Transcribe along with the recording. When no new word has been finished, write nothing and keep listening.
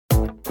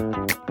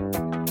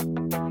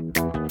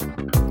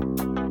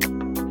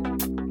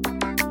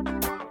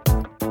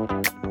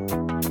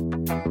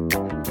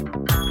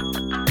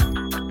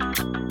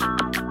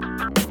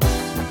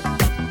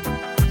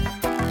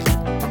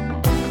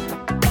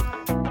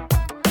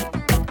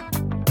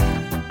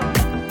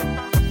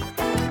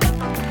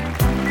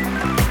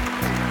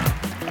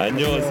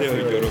안녕하세요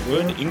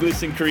여러분.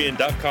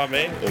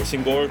 EnglishinKorean.com에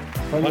오신 걸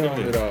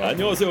환영합니다.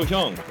 안녕하세요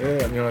형.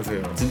 네,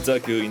 안녕하세요. 진짜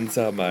그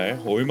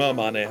인사말 얼마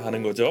만에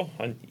하는 거죠?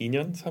 한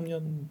 2년,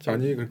 3년 정도?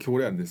 아니 그렇게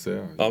오래 안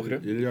됐어요. 아 그래요?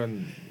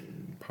 1년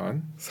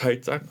반?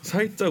 살짝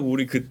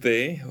우리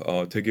그때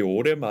되게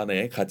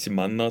오랜만에 같이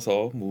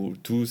만나서 뭐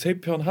두세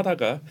편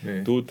하다가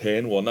네. 또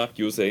댄 워낙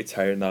요새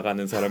잘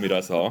나가는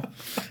사람이라서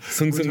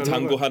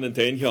승승장구하는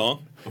댄 형.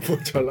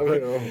 뭐 잘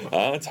나가요.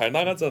 아, 잘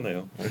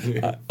나가잖아요.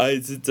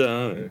 아니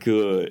진짜 네.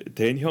 그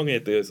댄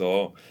형에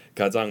대해서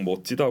가장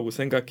멋지다고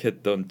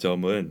생각했던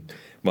점은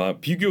막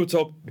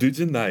비교적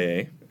늦은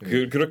나이에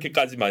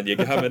그렇게까지만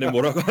얘기하면은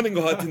뭐라고 하는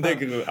것 같은데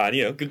그거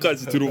아니에요.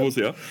 끝까지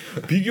들어보세요.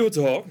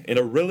 비교적 in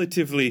a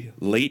relatively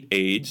late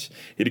age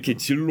이렇게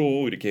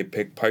진로 이렇게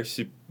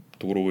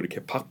 180도로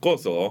이렇게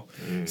바꿔서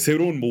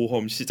새로운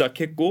모험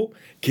시작했고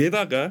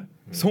게다가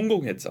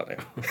성공했잖아요.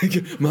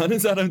 많은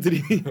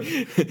사람들이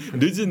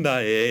늦은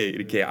나이에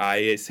이렇게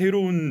아예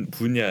새로운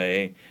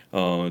분야에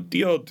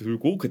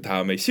뛰어들고 그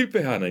다음에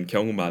실패하는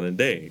경우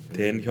많은데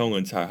댄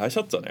형은 잘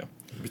하셨잖아요.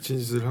 미친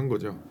짓을 한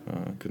거죠.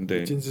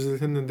 근데 미친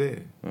짓을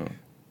했는데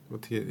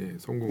어떻게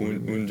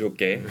성공을 운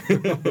좋게.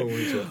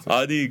 운이 좋았어요.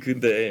 아니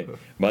근데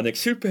만약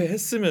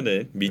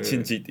실패했으면은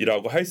미친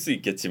짓이라고 할 수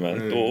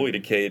있겠지만 또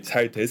이렇게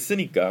잘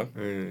됐으니까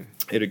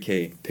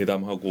이렇게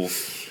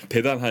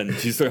대단한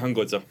짓을 한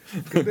거죠.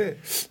 근데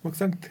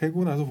막상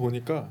되고 나서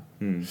보니까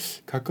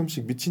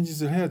가끔씩 미친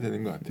짓을 해야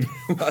되는 것 같아요.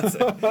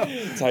 맞아요.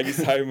 자기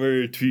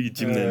삶을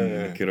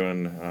뒤집는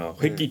그런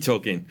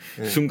획기적인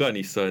순간이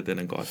있어야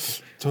되는 것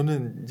같아요.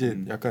 저는 이제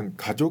약간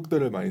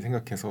가족들을 많이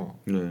생각해서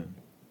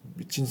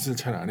미친 짓을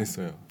잘 안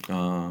했어요.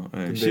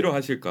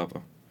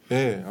 싫어하실까봐.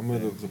 네,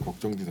 아무래도 좀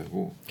걱정도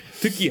되고.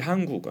 특히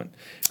한국은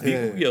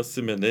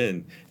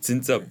미국이었으면은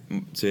진짜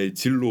제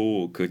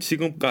진로 그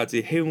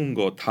지금까지 해온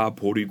거 다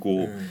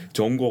버리고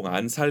전공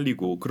안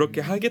살리고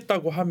그렇게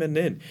하겠다고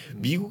하면은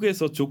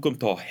미국에서 조금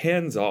더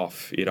hands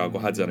off이라고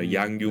하잖아요.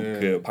 양육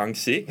그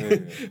방식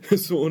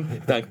손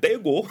딱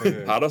떼고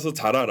알아서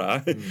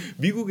잘하라.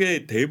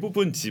 미국의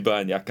대부분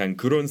집안 약간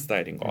그런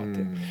스타일인 것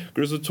같아요.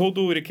 그래서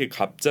저도 이렇게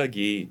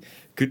갑자기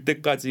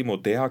그때까지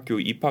뭐 대학교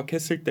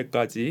입학했을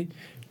때까지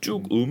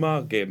쭉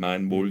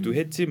음악에만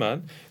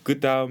몰두했지만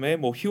그 다음에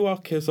뭐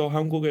휴학해서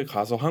한국에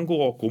가서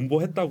한국어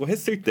공부했다고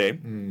했을 때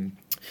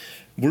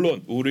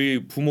물론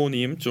우리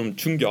부모님 좀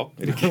충격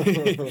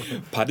이렇게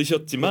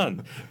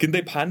받으셨지만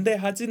근데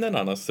반대하지는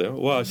않았어요.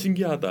 와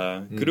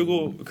신기하다.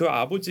 그리고 그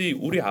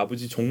우리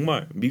아버지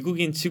정말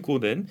미국인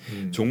치고는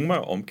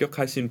정말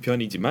엄격하신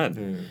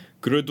편이지만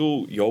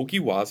그래도 여기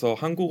와서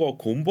한국어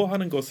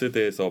공부하는 것에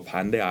대해서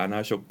반대 안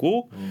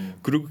하셨고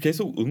그리고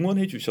계속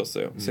응원해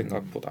주셨어요.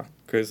 생각보다.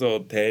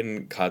 그래서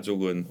댄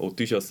가족은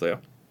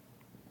어떠셨어요?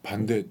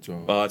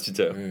 반대했죠. 아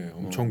진짜요? 네,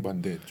 엄청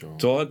반대했죠.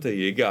 저한테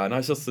얘기 안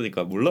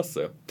하셨으니까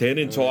몰랐어요.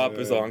 댄은 저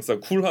앞에서 항상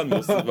쿨한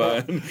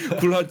모습만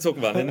쿨한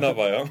척만 했나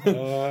봐요.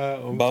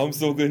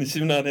 마음속은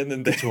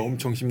심란했는데 저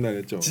엄청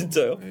심란했죠.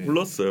 진짜요?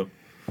 몰랐어요.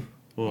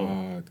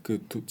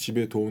 그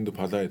집에 도움도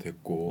받아야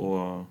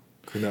됐고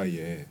그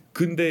나이에.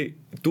 근데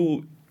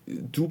또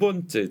두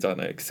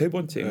번째잖아요. 세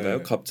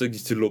번째인가요? 갑자기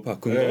진로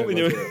바꾼 거?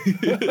 왜냐면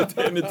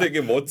댄은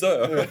되게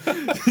멋져요.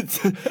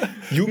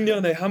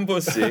 6년에 한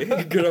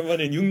번씩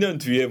그러면은 6년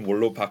뒤에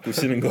뭘로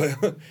바꾸시는 거예요?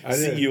 아니,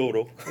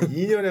 CEO로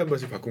 2년에 한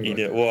번씩 바꾼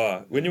거예요.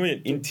 와,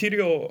 왜냐면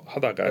인테리어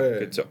하다가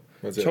그렇죠.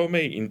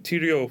 처음에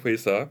인테리어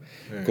회사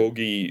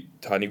거기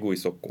다니고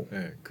있었고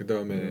그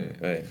다음에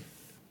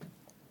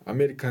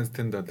아메리칸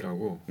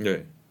스탠다드라고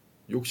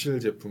욕실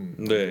제품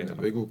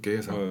외국계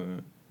회사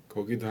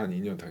거기도 한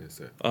 2년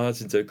다녔어요. 아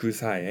진짜 그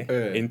사이에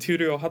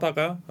인테리어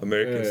하다가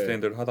아메리칸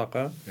스탠다드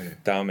하다가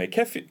다음에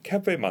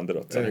카페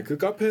만들었잖아요. 그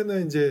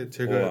카페는 이제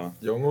제가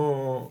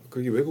영어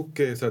그게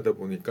외국계 회사다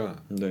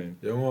보니까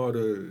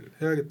영어를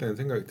해야겠다는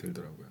생각이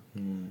들더라고요.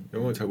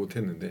 영어를 잘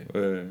못했는데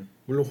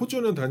물론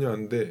호주는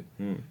다녀왔는데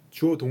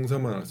주어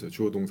동사만 알았어요.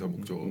 주어 동사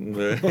목적어.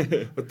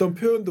 어떤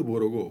표현도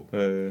모르고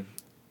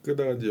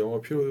그러다가 이제 영어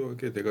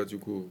필요하게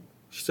돼가지고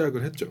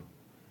시작을 했죠.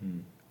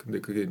 근데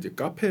그게 이제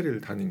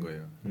카페를 다닌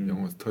거예요.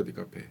 영어 스터디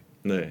카페.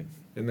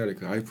 옛날에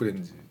그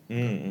아이프렌즈.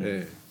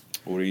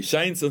 우리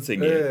샤인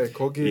선생님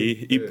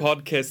거기 이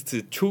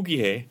팟캐스트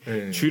초기에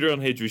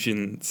출연해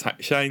주신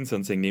샤인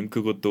선생님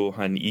그것도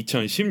한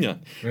 2010년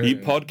이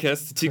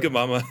팟캐스트 지금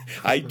아마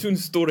아이튠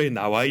스토어에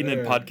나와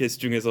있는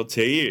팟캐스트 중에서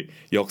제일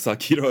역사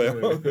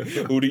길어요.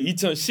 우리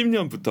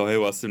 2010년부터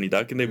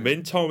해왔습니다. 근데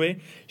맨 처음에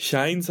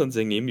샤인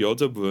선생님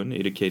여자분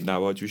이렇게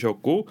나와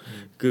주셨고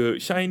그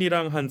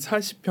샤인이랑 한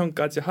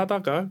 40편까지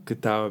하다가 그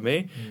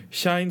다음에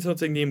샤인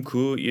선생님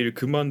그 일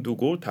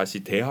그만두고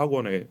다시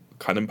대학원에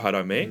가는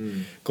바람에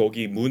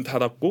거기 문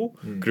닫았고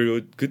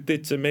그리고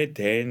그때쯤에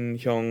댄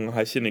형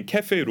하시는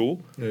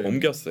카페로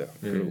옮겼어요.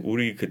 그리고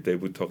우리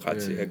그때부터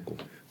같이 했고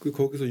그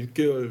거기서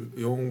 6개월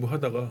영어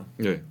공부하다가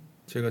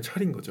제가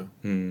차린 거죠.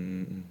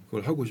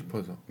 그걸 하고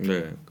싶어서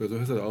그래서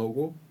회사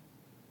나오고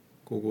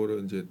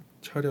그거를 이제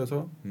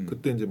차려서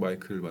그때 이제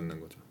마이크를 만난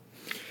거죠.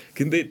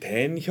 근데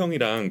댄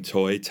형이랑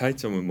저의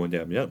차이점은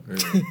뭐냐면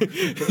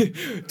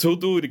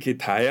저도 이렇게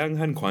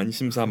다양한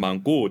관심사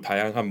많고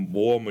다양한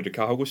모험을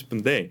이렇게 하고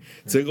싶은데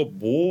제가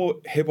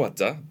뭐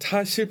해봤자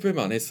다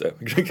실패만 했어요.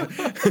 그러니까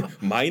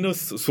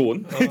마이너스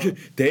손,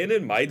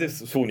 댄은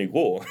마이너스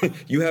손이고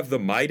you have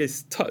the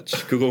Midas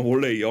touch. 그건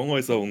원래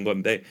영어에서 온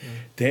건데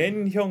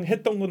댄 형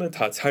했던 거는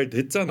다 잘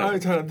됐잖아요.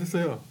 잘 안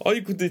됐어요.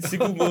 아니 근데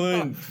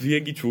지금은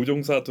비행기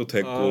조종사도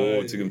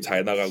됐고 지금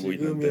잘 나가고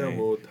있는데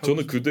뭐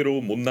저는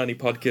그대로 못난이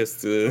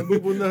팟캐스트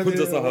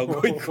혼자서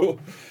하고 있고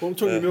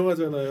엄청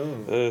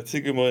유명하잖아요.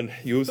 지금은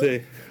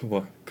요새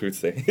뭐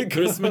글쎄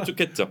그랬으면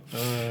좋겠죠.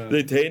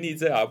 근데 댄이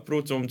이제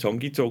앞으로 좀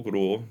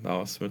정기적으로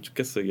나왔으면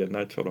좋겠어요.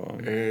 옛날처럼.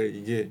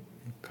 이게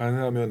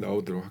가능하면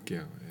나오도록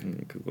할게요.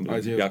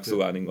 그거는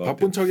약속 아닌 것 같아요.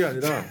 바쁜 척이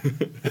아니라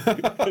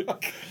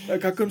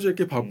가끔씩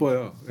이렇게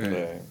바빠요.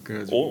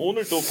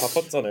 오늘도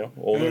바빴잖아요.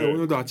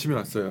 오늘도 아침에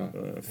왔어요.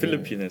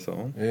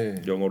 필리핀에서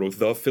영어로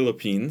The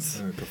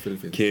Philippines.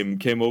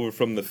 came over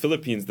from the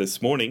Philippines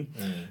this morning.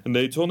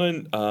 근데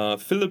저는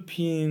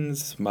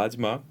필리핀스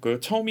마지막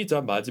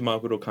처음이자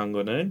마지막으로 간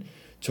거는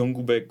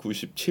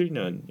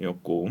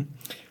 1997년이었고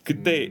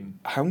그때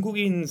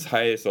한국인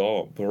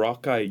사이에서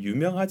보라카이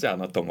유명하지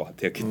않았던 것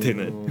같아요.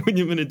 그때는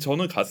왜냐면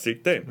저는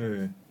갔을 때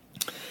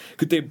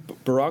그때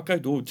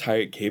보라카이도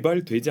잘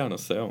개발되지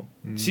않았어요.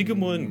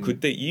 지금은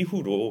그때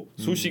이후로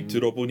소식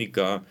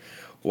들어보니까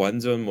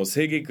완전 뭐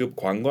세계급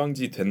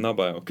관광지 됐나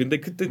봐요. 근데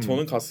그때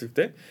저는 갔을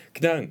때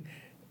그냥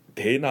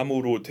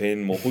대나무로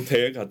된 뭐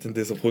호텔 같은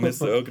데서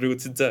보냈어요. 그리고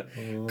진짜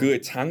그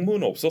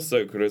장문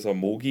없었어요. 그래서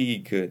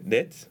모기 그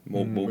넷,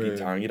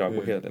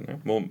 모기장이라고 해야 되나요?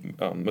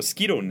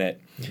 mosquito net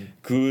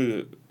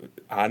그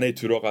안에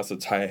들어가서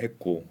잘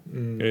했고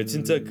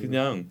진짜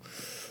그냥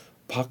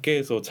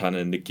밖에서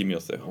자는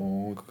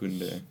느낌이었어요.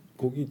 근데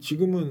거기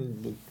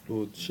지금은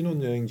뭐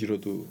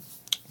신혼여행지로도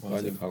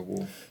많이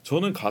가고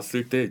저는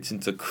갔을 때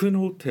진짜 큰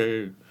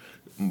호텔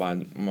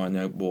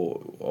만약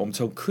뭐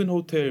엄청 큰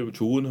호텔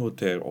좋은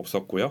호텔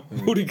없었고요.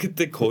 우리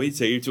그때 거의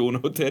제일 좋은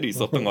호텔이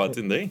있었던 것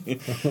같은데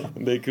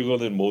근데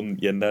그거는 먼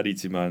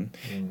옛날이지만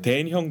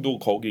댄 형도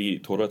거기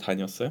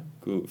돌아다녔어요?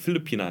 그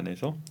필리핀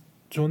안에서?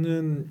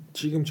 저는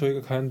지금 저희가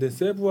가는데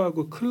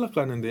세부하고 클락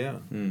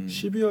가는데요.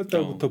 12월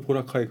달부터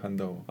보라카이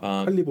간다고.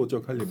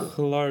 칼리보죠, 칼리보.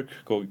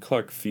 거기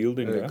클락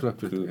필드인가요? 클락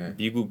필드.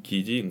 미국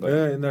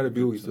기지인가요? 옛날에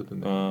미국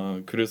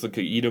있었던데. 그래서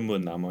그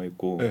이름은 남아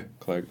있고.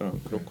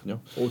 클락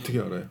그렇군요. 어떻게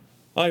알아요?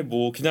 아니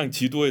뭐 그냥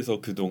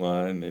지도에서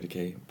그동안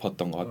이렇게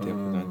봤던 것 같아요.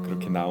 그냥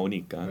그렇게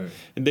나오니까.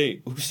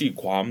 근데 혹시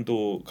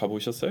괌도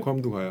가보셨어요?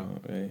 괌도 가요.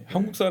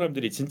 한국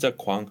사람들이 진짜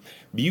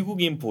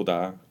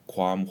미국인보다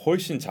괌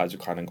훨씬 자주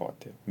가는 것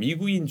같아요.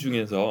 미국인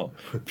중에서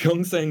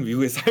평생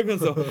미국에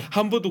살면서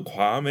한 번도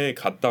괌에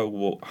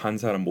갔다고 한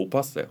사람 못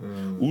봤어요.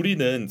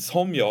 우리는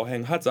섬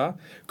여행하자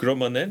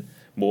그러면은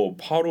뭐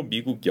바로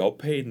미국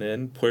옆에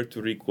있는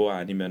푸에르토리코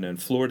아니면은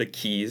플로리다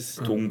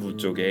키즈 동부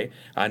쪽에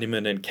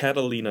아니면은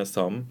캐탈리나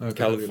섬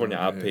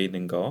캘리포니아 앞에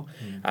있는 거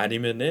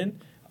아니면은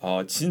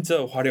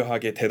진짜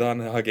화려하게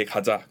대단하게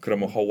가자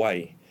그러면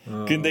하와이.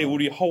 근데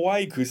우리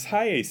하와이 그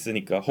사이에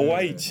있으니까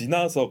하와이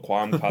지나서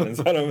괌 가는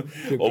사람은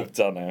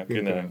없잖아요.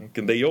 그냥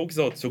근데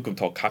여기서 조금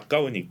더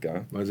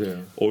가까우니까.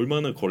 맞아요.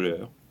 얼마나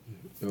걸려요?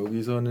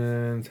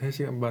 여기서는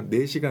 3시간 반,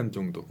 4시간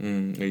정도.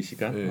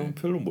 4시간?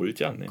 별로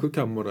멀지 않네요.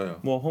 그렇게 안 멀어요.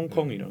 뭐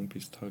홍콩이랑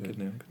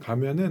비슷하겠네요.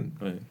 가면은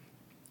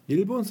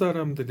일본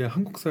사람들이랑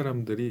한국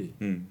사람들이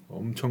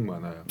엄청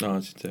많아요.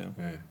 진짜요?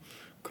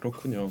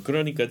 그렇군요.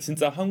 그러니까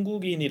진짜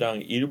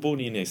한국인이랑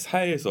일본인의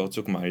사이에서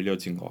조금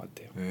알려진 것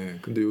같아요.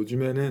 근데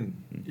요즘에는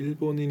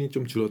일본인이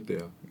좀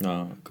줄었대요.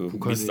 그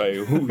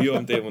미사일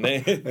위험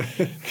때문에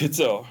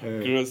그렇죠.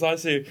 그리고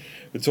사실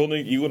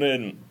저는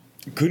이거는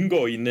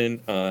근거 있는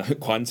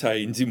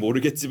관찰인지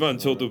모르겠지만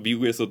저도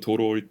미국에서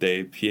돌아올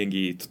때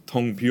비행기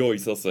텅 비어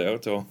있었어요.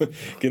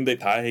 근데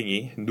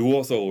다행히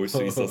누워서 올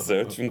수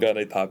있었어요.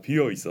 중간에 다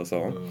비어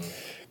있어서.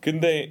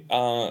 근데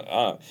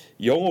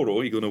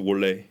영어로 이거는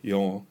원래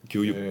영어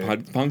교육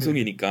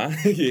방송이니까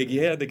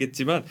얘기해야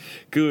되겠지만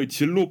그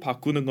진로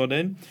바꾸는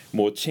거는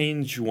뭐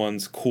change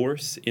one's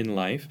course in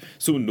life.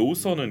 So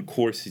노선은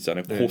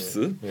course이잖아요.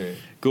 코스.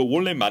 그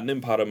원래 맞는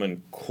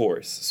발음은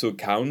course. So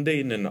가운데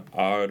있는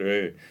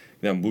R을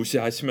그냥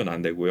무시하시면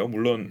안 되고요.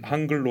 물론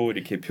한글로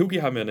이렇게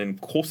표기하면은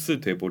코스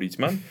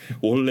돼버리지만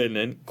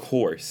원래는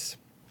course.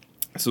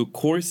 So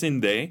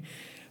course인데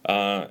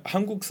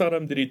한국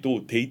사람들이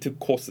또 데이트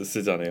코스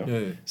쓰잖아요.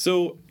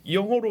 So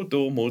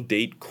영어로도 뭐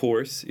date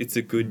course, it's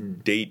a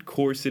good date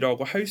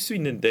course라고 할 수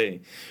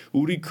있는데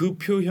우리 그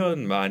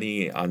표현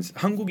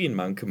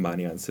한국인만큼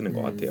많이 안 쓰는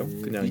것 같아요.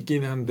 그냥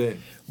있긴 한데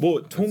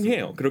뭐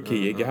통해요.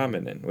 그렇게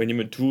얘기하면은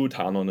왜냐면 두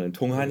단어는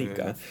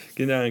통하니까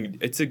그냥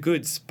it's a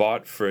good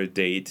spot for a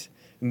date.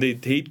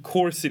 근데 데이트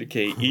코스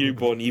이렇게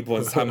 1번,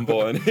 2번,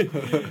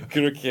 3번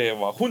그렇게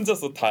막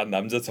혼자서 다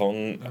남자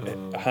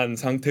정한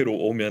상태로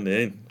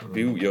오면은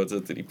미국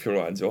여자들이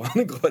별로 안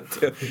좋아하는 것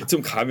같아요.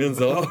 좀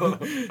가면서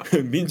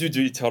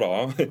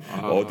민주주의처럼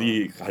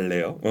어디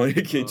갈래요?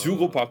 이렇게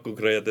주고받고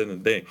그래야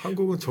되는데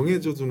한국은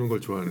정해져 주는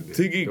걸 좋아하는데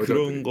되게 여자들이.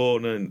 그런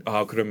거는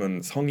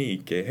그러면 성의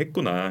있게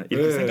했구나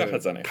이렇게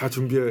생각하잖아요. 다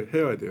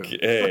준비해야 돼요.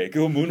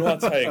 그거 문화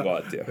차이인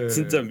것 같아요.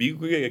 진짜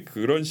미국에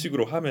그런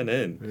식으로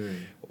하면은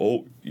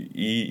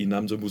이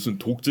남자 무슨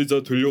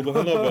독재자 되려고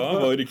하나봐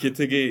뭐 이렇게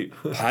되게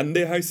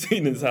반대할 수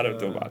있는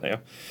사람도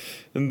많아요.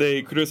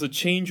 근데 그래서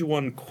change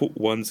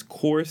one's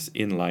course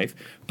in life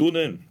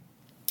또는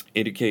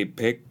이렇게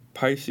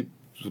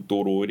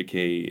 180도로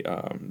이렇게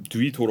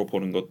뒤돌아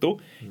보는 것도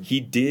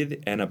he did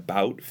an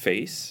about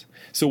face.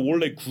 So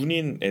원래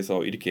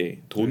군인에서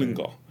이렇게 도는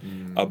거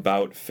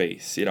about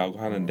face이라고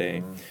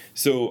하는데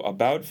so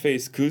about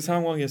face 그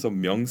상황에서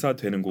명사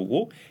되는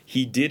거고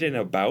he did an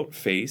about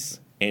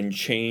face and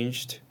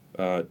changed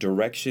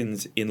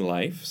directions in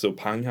life. So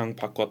방향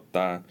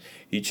바꿨다.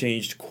 He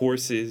changed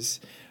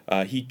courses.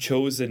 He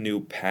chose a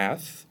new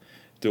path.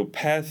 또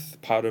path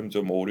발음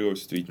좀 어려울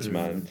수도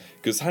있지만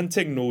그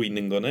산책로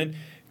있는 거는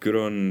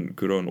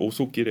그런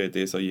오솔길에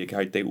대해서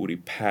얘기할 때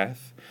우리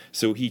path.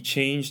 So he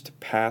changed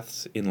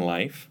paths in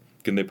life.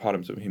 근데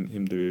발음 좀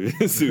힘들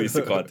수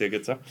있을 것 같아요,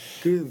 그렇죠?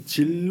 그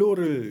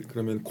진로를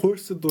그러면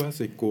코스도 할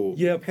수 있고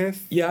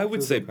path. Yeah, I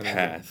would say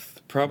path.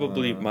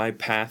 Probably my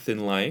path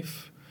in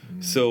life.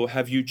 So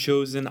have you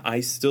chosen? I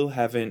still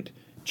haven't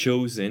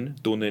chosen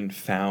또는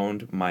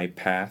found my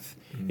path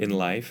in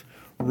life.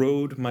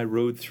 Road, my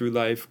road through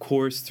life.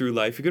 Course through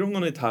life. 이런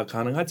거는 다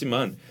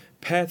가능하지만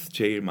path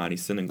제일 많이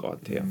쓰는 것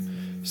같아요.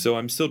 So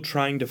I'm still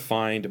trying to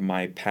find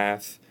my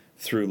path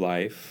through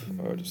life.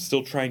 Or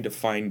still trying to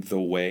find the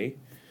way.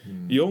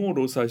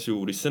 영어로 사실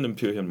우리 쓰는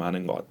표현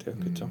많은 것 같아요,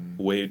 그렇죠?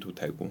 way도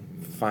되고,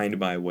 find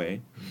my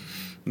way.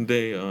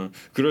 근데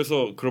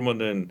그래서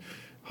그러면은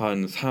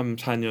한 3,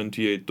 4년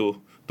뒤에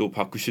또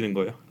바꾸시는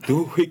거예요?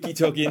 또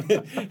획기적인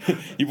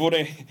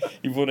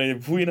이번에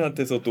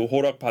부인한테서 또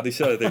허락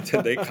받으셔야 될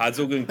텐데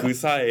가족은 그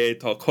사이에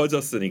더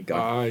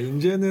커졌으니까.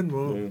 이제는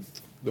뭐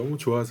너무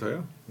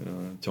좋아서요.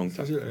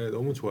 사실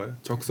너무 좋아요.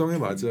 적성에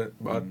맞아요.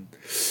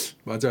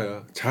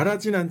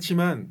 잘하진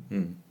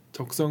않지만.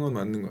 적성은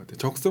맞는 것 같아요.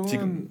 적성은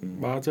지금,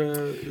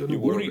 맞아요.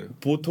 우리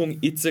보통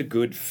it's a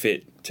good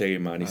fit 제일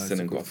많이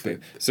쓰는 것 같아요.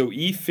 So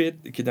이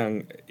fit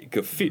그냥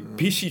그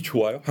fit이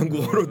좋아요.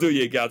 한국어로도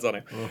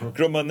얘기하잖아요.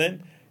 그러면은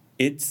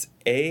it's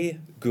a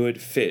good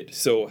fit.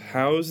 So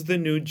how's the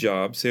new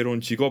job?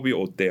 새로운 직업이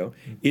어때요?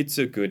 It's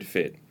a good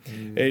fit.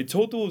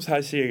 저도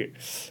사실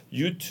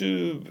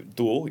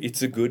유튜브도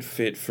it's a good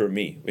fit for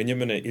me.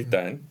 왜냐면은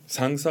일단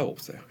상사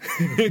없어요.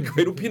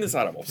 괴롭히는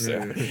사람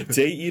없어요.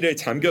 제 일에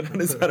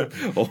참견하는 사람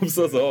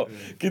없어서.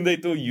 근데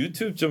또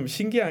유튜브 좀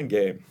신기한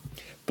게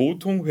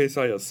보통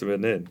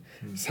회사였으면은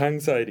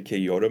상사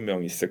이렇게 여러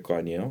명 있을 거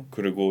아니에요.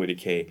 그리고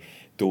이렇게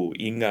또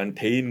인간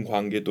대인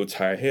관계도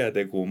잘 해야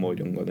되고 뭐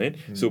이런 거는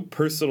so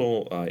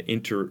personal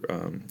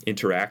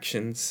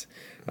interactions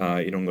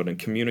이런 거는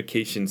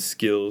communication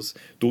skills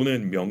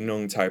또는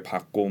명령 잘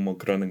받고 뭐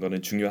그러는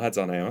거는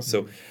중요하잖아요.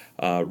 So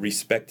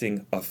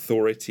respecting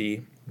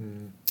authority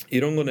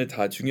이런 거는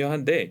다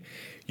중요한데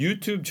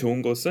유튜브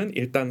좋은 것은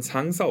일단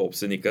상사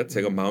없으니까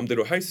제가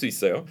마음대로 할 수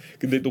있어요.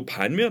 근데 또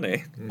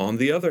반면에 on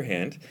the other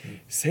hand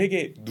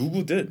세계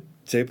누구든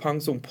제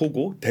방송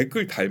보고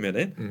댓글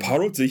달면은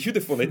바로 제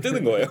휴대폰에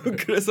뜨는 거예요.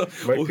 그래서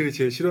마이클이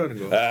제일 싫어하는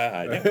거.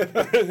 아니요.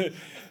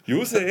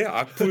 요새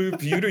악플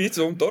비율이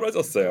좀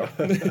떨어졌어요.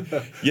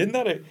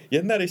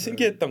 옛날에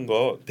신기했던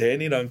거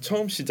댄이랑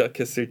처음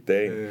시작했을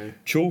때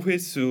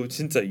조회수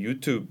진짜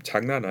유튜브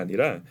장난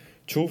아니라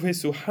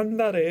조회수 한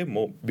달에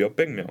뭐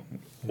몇백 명,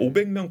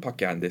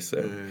 500명밖에 안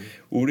됐어요.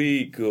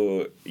 우리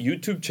그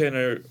유튜브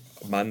채널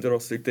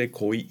만들었을 때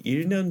거의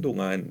 1년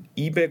동안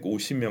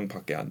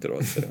 250명밖에 안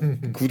들어왔어요.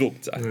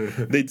 구독자.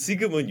 근데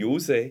지금은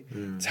요새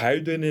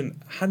잘 되는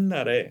한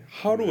날에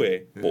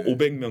하루에 뭐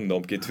 500명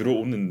넘게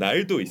들어오는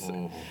날도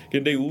있어요.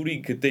 근데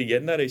우리 그때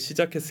옛날에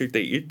시작했을 때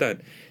일단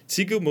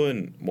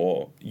지금은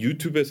뭐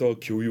유튜브에서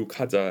교육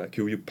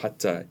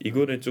받자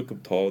이거는 조금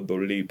더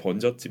널리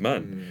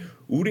번졌지만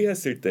우리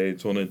했을 때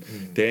저는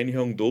댄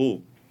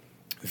형도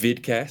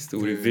vidcast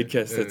우리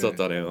vidcast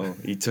했었잖아요.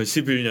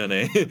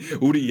 2011년에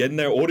우리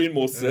옛날 어린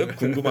모습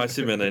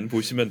궁금하시면은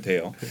보시면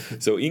돼요.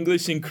 So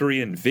English in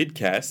Korean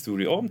vidcast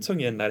우리 엄청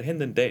옛날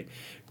했는데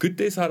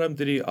그때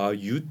사람들이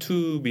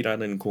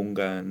유튜브라는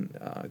공간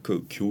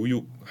그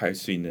교육할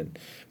수 있는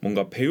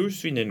뭔가 배울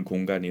수 있는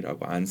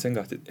공간이라고 안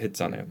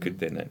생각했잖아요.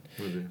 그때는.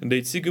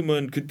 근데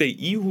지금은 그때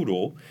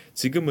이후로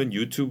지금은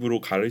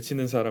유튜브로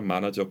가르치는 사람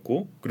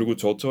많아졌고 그리고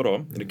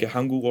저처럼 이렇게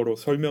한국어로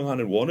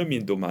설명하는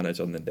원어민도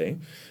많아졌는데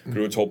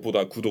그리고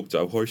저보다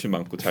구독자 훨씬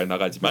많고 잘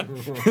나가지만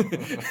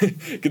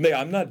근데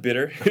I'm not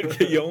bitter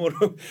이렇게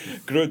영어로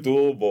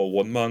그래도 뭐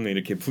원망을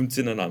이렇게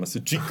품지는 않았어.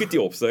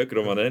 뒤끝이 없어요.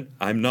 그러면은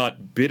I'm not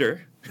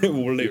bitter.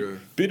 원래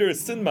bitter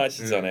쓴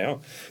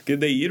맛이잖아요.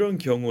 근데 이런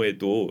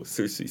경우에도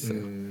쓸 수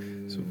있어요.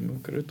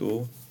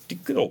 그래도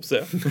뒤끝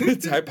없어요.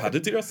 잘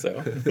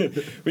받아들였어요.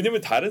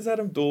 왜냐면 다른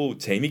사람도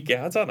재밌게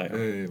하잖아요.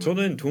 네,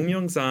 저는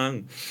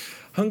동영상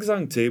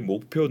항상 제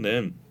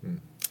목표는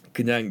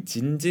그냥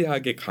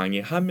진지하게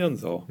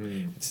강의하면서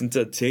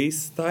진짜 제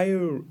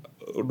스타일로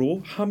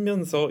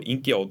하면서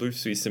인기 얻을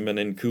수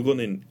있으면은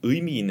그거는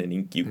의미 있는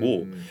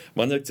인기고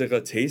만약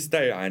제가 제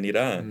스타일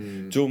아니라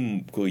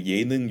좀 그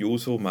예능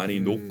요소 많이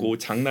높고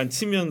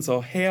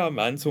장난치면서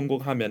해야만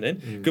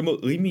성공하면은 그러면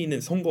의미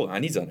있는 성공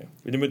아니잖아요.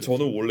 왜냐면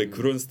저는 원래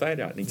그런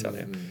스타일이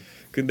아니잖아요.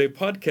 근데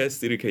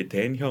팟캐스트 이렇게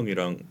댄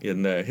형이랑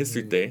옛날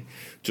했을 때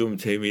좀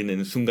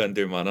재미있는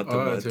순간들 많았던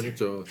것 같아요.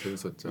 재밌죠.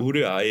 재밌었죠.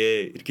 우리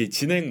아예 이렇게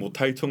진행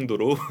못할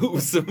정도로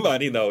웃음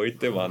많이 나올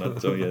때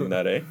많았죠.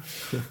 옛날에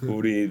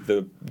우리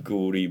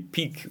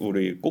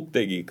우리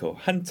꼭대기 그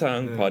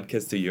한창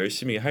팟캐스트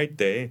열심히 할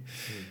때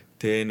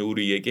댄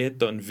우리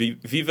얘기했던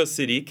Viva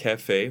City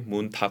Cafe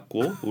문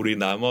닫고 우리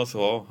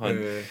남아서 한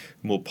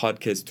뭐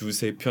팟캐스트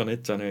 2-3편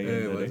했잖아요.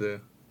 옛날에. 맞아요.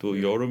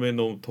 또 여름에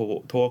너무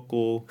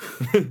더웠고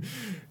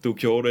또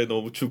겨울에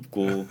너무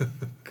춥고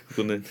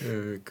그거는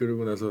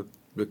그러고 나서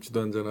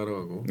맥주도 한잔 하러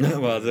가고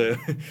맞아요.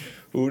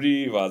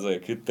 우리 맞아요.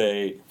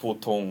 그때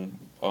보통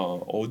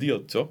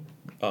어디였죠?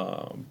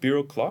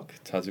 Beer O'Clock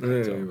자주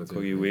갔죠.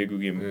 거기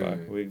외국인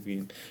bar,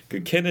 외국인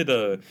그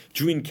캐나다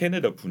주인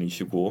캐나다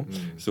분이시고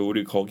그래서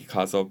우리 거기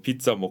가서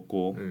피자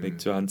먹고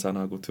맥주 한잔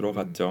하고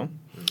들어갔죠.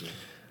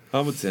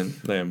 아무튼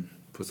네.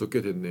 벌써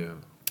꽤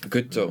됐네요.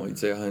 그렇죠.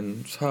 이제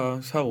한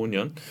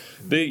 4-5년.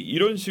 근데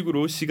이런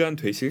식으로 시간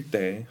되실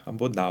때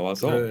한번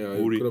나와서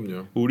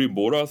우리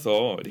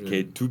몰아서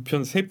이렇게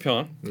 2편,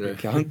 3편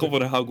이렇게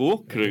한꺼번에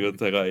하고 그리고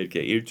제가 이렇게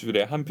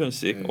일주일에 한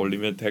편씩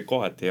올리면 될 것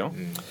같아요.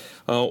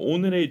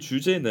 오늘의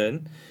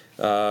주제는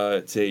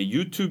제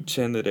유튜브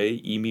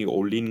채널에 이미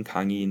올린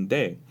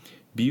강의인데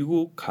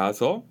미국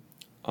가서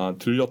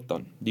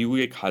들렸던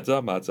미국에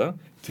가자마자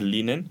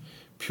들리는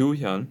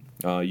표현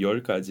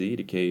 10가지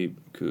이렇게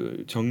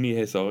그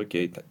정리해서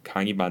이렇게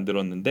강의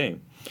만들었는데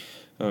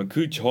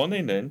그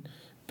전에는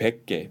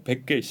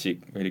 100개씩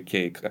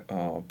이렇게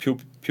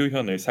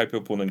표현을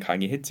살펴보는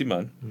강의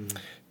했지만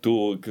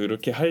또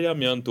그렇게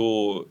하려면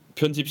또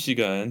편집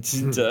시간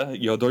진짜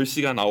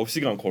 8시간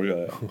 9시간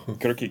걸려요.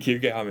 그렇게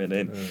길게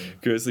하면은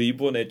그래서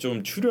이번에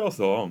좀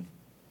줄여서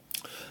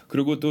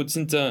그리고 또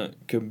진짜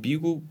그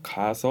미국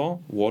가서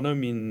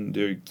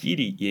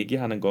원어민들끼리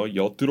얘기하는 거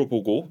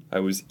엿들어보고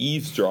I was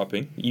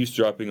eavesdropping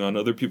on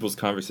other people's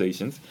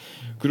conversations.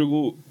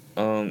 그리고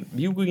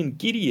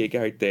미국인끼리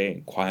얘기할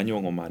때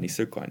관용어 많이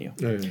쓸 거 아니에요.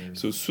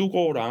 그래서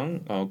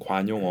수거랑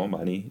관용어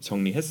많이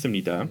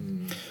정리했습니다.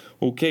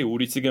 오케이,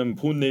 우리 지금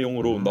본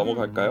내용으로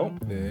넘어갈까요?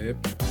 네.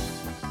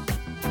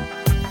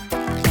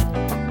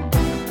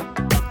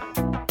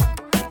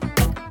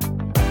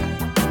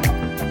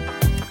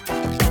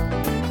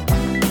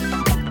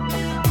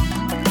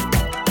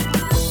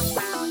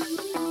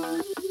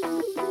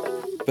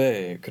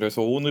 네,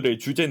 그래서 오늘의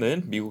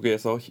주제는 미국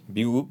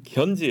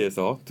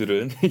현지에서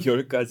들은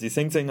 10가지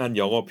생생한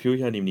영어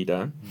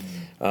표현입니다.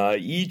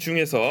 이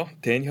중에서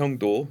댄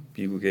형도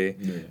미국에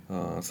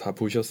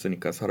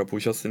살아보셨으니까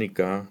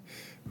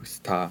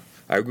다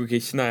알고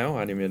계시나요?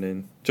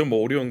 아니면은 좀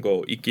어려운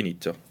거 있긴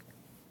있죠.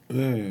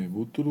 네,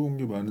 못 들어온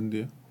게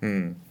많은데요.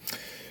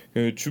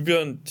 그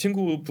주변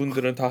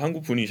친구분들은 다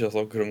한국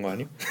분이셔서 그런 거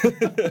아니요?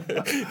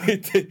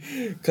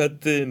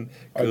 같은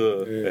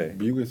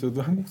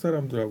미국에서도 한국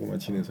사람들하고만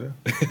지내서요.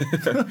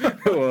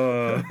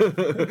 와,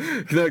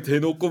 그냥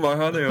대놓고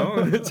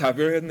말하네요.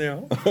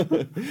 차별했네요.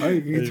 아니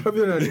이게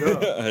차별이 아니라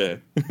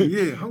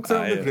이게 한국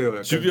사람들 그래요.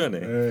 약간.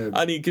 주변에.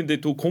 아니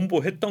근데 또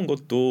공부했던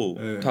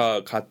것도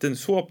다 같은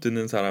수업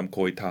듣는 사람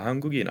거의 다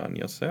한국인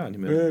아니었어요?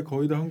 아니면? 네,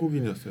 거의 다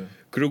한국인이었어요.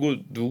 그리고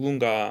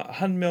누군가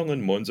한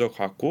명은 먼저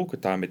갔고 그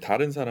다음에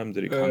다른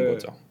사람들이 간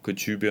거죠. 그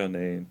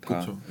주변에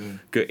다.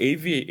 그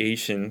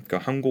aviation, 그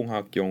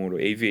항공학 영어로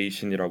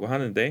aviation이라고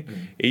하는데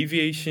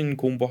aviation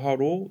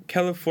공부하러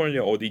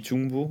캘리포니아 어디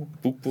중부,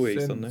 북부에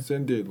있었나요?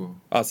 샌디에고.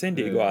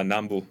 샌디에고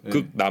남부.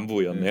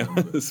 극남부였네요.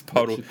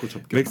 바로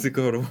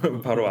멕시코로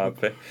바로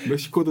앞에.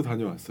 멕시코도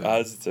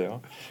다녀왔어요.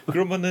 진짜요?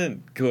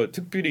 그러면은 그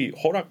특별히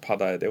허락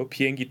받아야 돼요.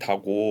 비행기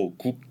타고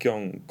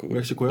국경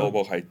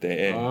넘어갈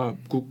때.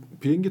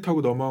 비행기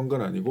타고 넘어간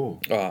건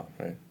아니고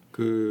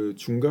그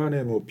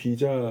중간에 뭐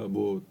비자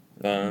뭐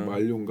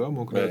만료인가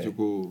뭐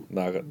그래가지고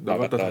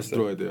나갔다 다시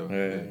들어와야 돼요.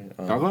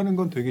 나가는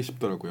건 되게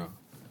쉽더라고요.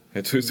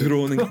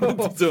 들어오는 건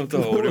좀 더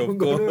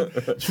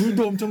어렵고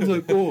줄도 엄청 서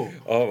있고.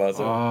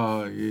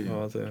 맞아요. 이게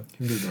맞아요.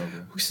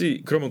 힘들더라고요.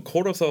 혹시 그러면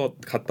걸어서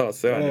갔다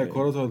왔어요? 네,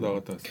 걸어서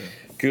나갔다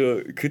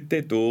왔어요.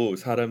 그때도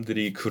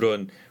사람들이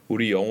그런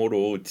우리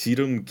영어로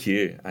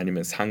지름길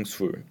아니면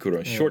상술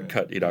그런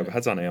숏컷이라고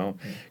하잖아요.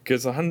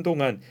 그래서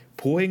한동안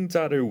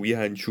보행자를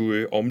위한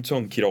줄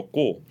엄청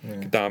길었고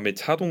그다음에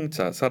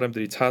자동차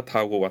사람들이 차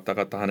타고 왔다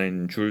갔다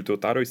하는 줄도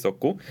따로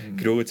있었고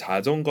그리고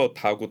자전거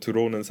타고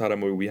들어오는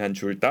사람을 위한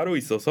줄 따로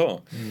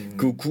있어서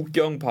그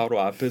국경 바로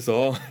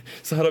앞에서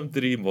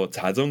사람들이 뭐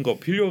자전거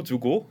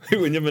빌려주고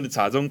왜냐면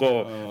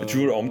자전거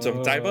줄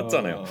엄청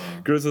짧았잖아요.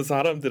 그래서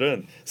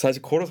사람들은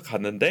사실 걸어서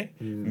갔는데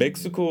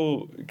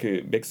멕시코에서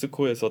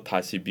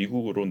다시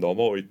미국으로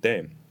넘어올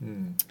때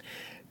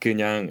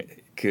그냥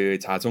그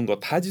자전거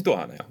타지도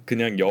않아요.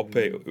 그냥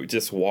옆에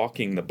just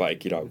walking the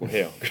bike이라고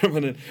해요.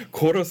 그러면은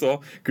걸어서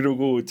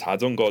그리고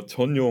자전거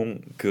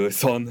전용 그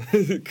선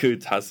그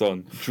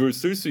자선 줄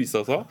쓸 수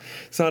있어서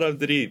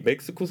사람들이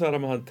멕시코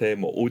사람한테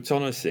뭐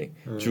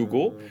 5,000원씩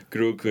주고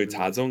그리고 그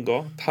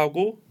자전거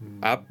타고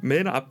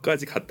맨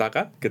앞까지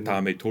갔다가 그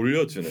다음에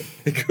돌려주는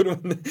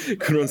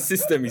그런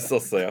시스템이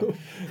있었어요.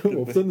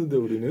 없었는데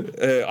우리는?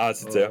 네,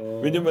 진짜요?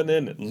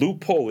 왜냐면은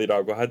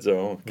루폴이라고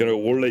하죠.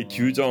 그리고 원래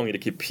규정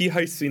이렇게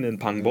피할 수 있는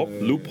방법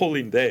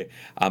루폴인데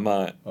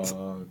아마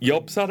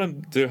옆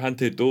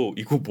사람들한테도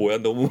이거 뭐야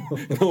너무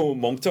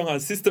멍청한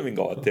시스템인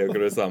것 같아요.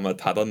 그래서 아마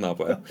닫았나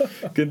봐요.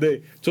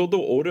 근데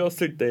저도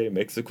어렸을 때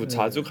멕시코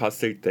자주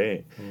갔을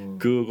때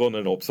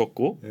그거는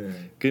없었고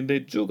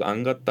근데 쭉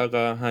안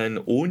갔다가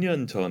한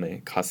 5년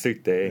전에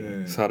갔을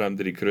때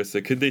사람들이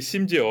그랬어요. 근데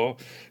심지어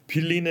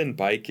빌리는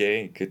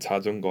바이크에 그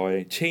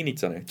자전거에 체인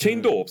있잖아요.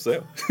 체인도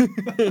없어요.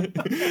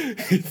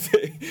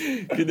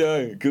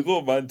 그냥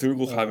그거만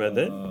들고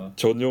가면은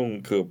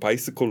전용 그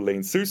바이스클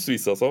레인 쓸 수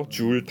있어서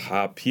줄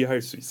다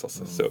피할 수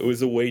있었어요. So it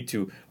was a way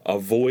to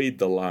avoid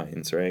the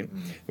lines, right?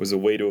 It was a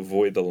way to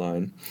avoid the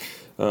line.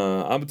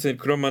 아무튼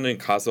그러면은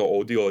가서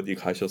어디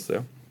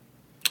가셨어요?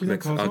 그냥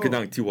가서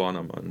그냥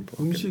티와나만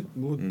음식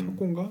뭐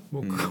타코인가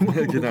뭐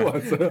그거만 그냥 먹고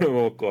왔어요.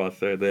 먹고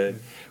왔어요. 네.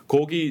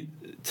 거기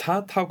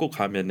차 타고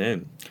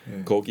가면은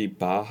거기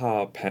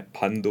바하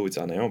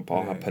반도잖아요.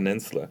 바하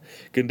페닌슐라.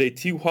 근데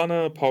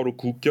티화나 바로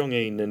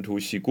국경에 있는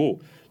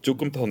도시고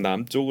조금 더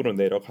남쪽으로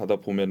내려가다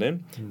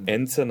보면은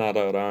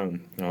엔세나다랑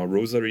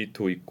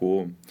로사리토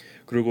있고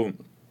그리고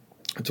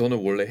저는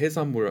원래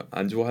해산물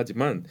안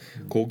좋아하지만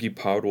거기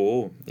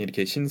바로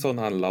이렇게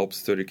신선한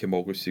랍스터 이렇게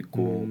먹을 수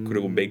있고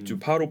그리고 맥주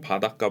바로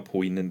바닷가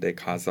보이는데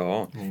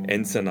가서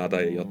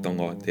엔세나다였던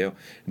것 같아요.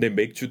 근데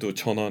맥주도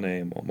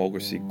 1,000원에 뭐 먹을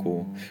수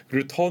있고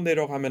그리고 더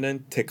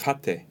내려가면은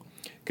테카테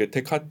그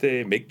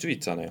테카테 맥주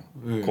있잖아요.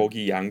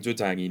 거기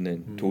양조장이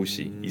있는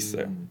도시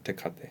있어요.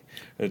 테카테.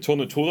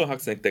 저는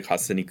초등학생 때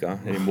갔으니까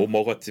못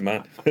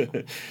먹었지만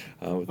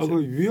그거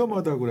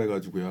위험하다고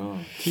그래가지고요.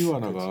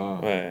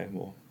 티와나가. 네,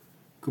 뭐.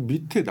 그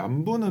밑에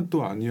남부는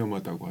또 안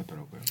위험하다고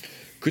하더라고요.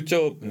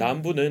 그쪽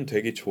남부는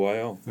되게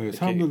좋아요. 네,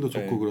 사람들도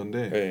좋고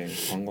그런데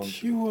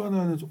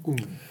티와나는 조금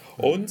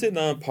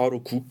언제나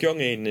바로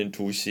국경에 있는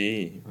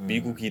도시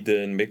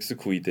미국이든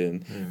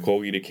멕시코이든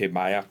거기 이렇게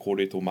마약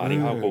거래도 많이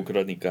하고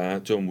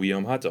그러니까 좀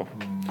위험하죠.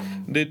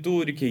 근데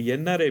또 이렇게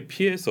옛날에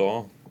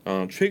피해서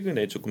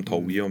최근에 조금 더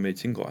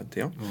위험해진 것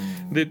같아요.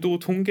 근데 또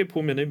통계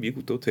보면은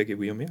미국도 되게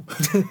위험해요.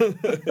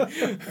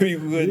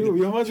 미국은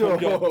위험하죠.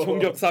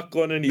 총격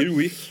사건은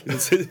 1위.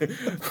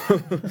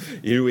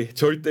 1위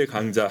절대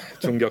강자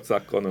총격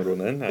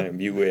사건으로는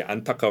미국의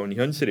안타까운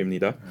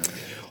현실입니다.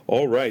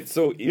 Alright,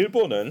 so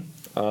일본은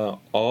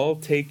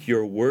I'll take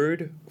your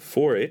word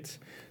for it.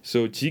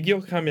 So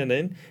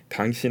직역하면은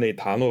당신의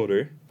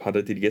단어를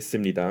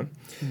받아들이겠습니다.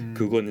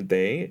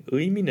 그건데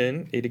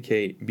의미는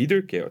이렇게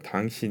믿을게요.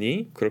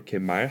 당신이 그렇게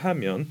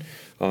말하면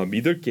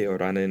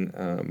믿을게요라는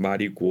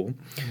말이고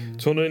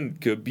저는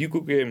그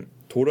미국에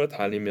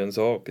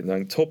돌아다니면서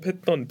그냥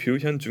접했던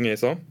표현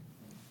중에서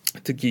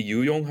특히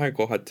유용할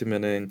것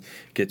같으면은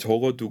이렇게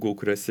적어두고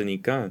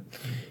그랬으니까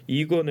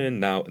이거는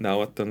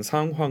나왔던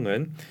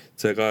상황은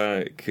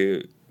제가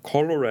그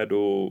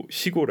콜로라도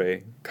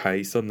시골에 가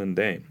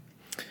있었는데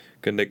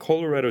근데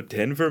콜로라도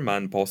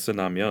덴버만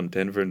벗어나면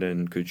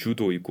덴버는 그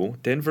주도이고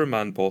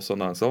덴버만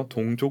벗어나서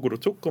동쪽으로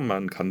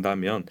조금만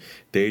간다면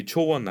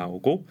대초원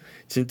나오고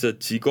진짜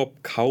직업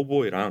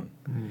카우보이랑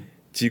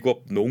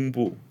직업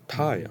농부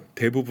다예요.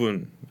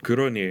 대부분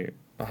그런 일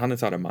하는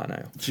사람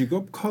많아요.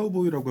 직업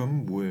카우보이라고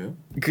하면 뭐예요?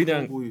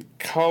 그냥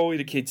카우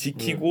이렇게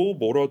지키고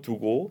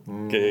몰아두고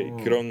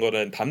그런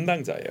거는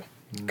담당자예요.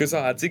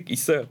 그래서 아직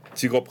있어요.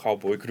 직업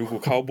카우보이 그리고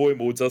카우보이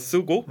모자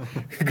쓰고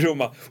그리고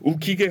막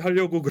웃기게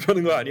하려고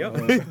그러는 거 아니야?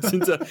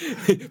 진짜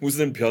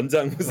무슨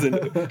변장 무슨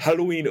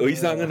할로윈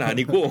의상은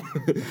아니고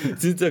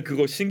진짜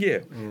그거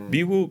신기해요.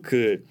 미국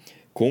그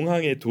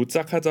공항에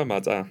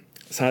도착하자마자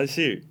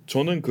사실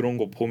저는 그런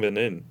거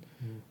보면은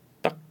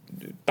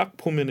딱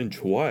보면은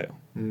좋아요.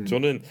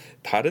 저는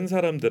다른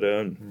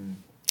사람들은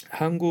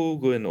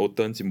한국은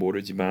어떤지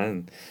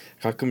모르지만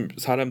가끔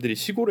사람들이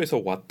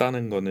시골에서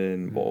왔다는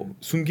거는 뭐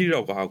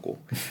숨기려고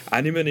하고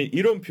아니면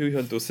이런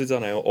표현도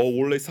쓰잖아요.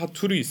 원래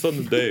사투리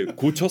있었는데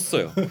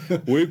고쳤어요.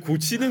 왜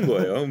고치는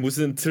거예요?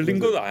 무슨 틀린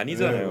건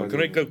아니잖아요.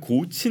 그러니까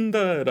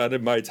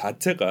고친다라는 말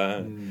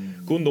자체가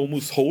그건 너무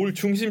서울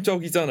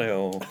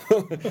중심적이잖아요.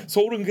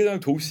 서울은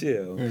그냥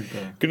도시예요.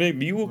 근데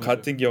미국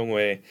같은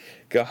경우에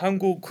그러니까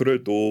한국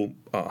그래도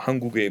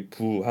한국의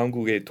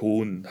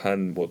돈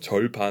한 뭐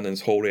절반은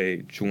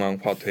서울에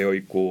중앙화되어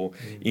있고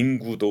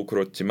인구도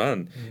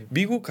그렇지만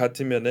미국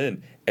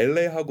같으면은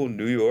LA하고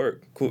뉴욕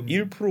그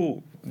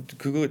 1%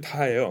 그거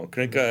다예요.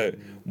 그러니까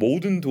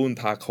모든 돈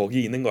다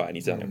거기 있는 거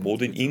아니잖아요.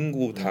 모든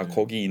인구 다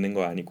거기 있는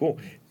거 아니고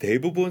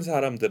대부분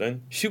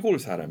사람들은 시골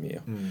사람이에요.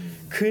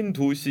 큰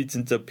도시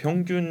진짜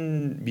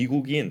평균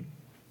미국인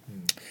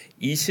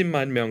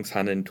 20만 명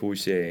사는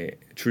도시의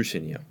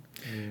출신이에요.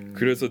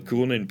 그래서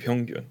그거는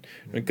평균.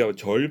 그러니까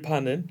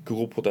절반은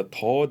그것보다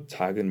더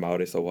작은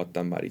마을에서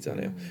왔단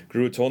말이잖아요.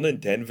 그리고 저는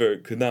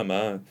덴버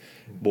그나마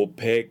뭐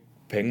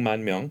 100만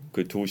명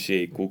그 도시에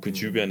있고 그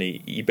주변에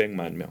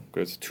 200만 명.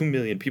 그래서 2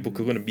 million people.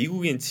 그거는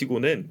미국인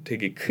치고는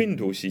되게 큰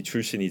도시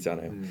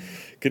출신이잖아요.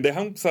 근데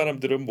한국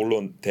사람들은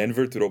물론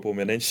덴버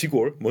들어보면은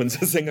시골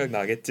먼저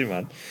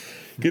생각나겠지만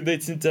근데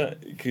진짜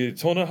그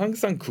저는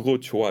항상 그거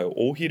좋아요.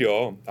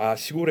 오히려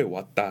시골에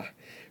왔다.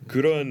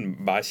 그런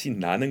맛이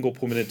나는 거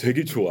보면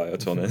되게 좋아요.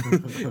 저는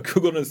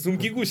그거는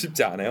숨기고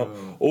싶지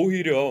않아요.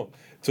 오히려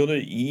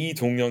저는 이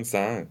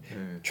동영상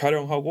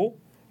촬영하고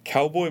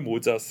카우보이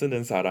모자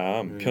쓰는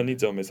사람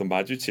편의점에서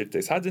마주칠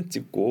때 사진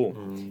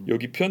찍고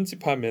여기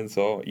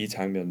편집하면서 이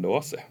장면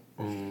넣었어요.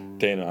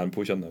 걔는 안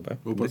보셨나봐요.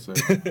 못 봤어요.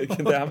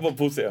 근데 한번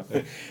보세요.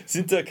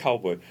 진짜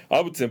카우보이.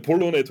 아무튼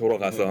본론에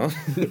돌아가서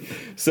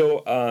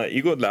so,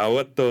 이거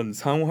나왔던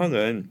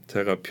상황은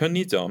제가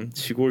편의점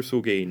시골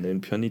속에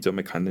있는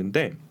편의점에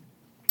갔는데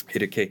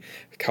이렇게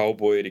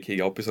카우보이 이렇게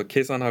옆에서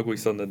계산하고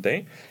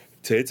있었는데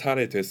제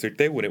차례 됐을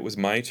때 when it was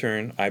my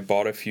turn, I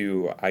bought a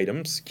few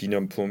items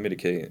기념품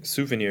이렇게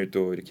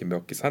souvenir도 이렇게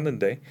몇 개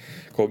샀는데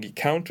거기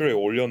카운터에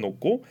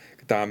올려놓고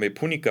그 다음에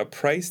보니까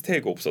price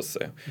tag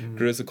없었어요.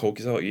 그래서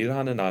거기서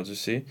일하는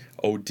아저씨,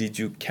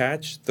 did you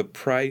catch the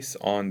price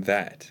on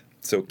that?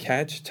 So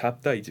catch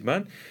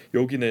잡다이지만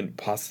여기는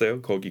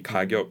봤어요. 거기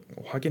가격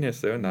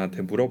확인했어요.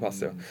 나한테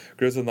물어봤어요.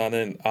 그래서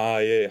나는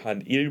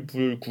한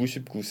 1불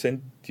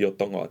 99센트였던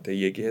것 같아.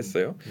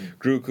 얘기했어요.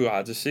 그리고 그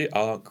아저씨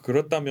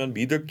그렇다면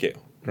믿을게요.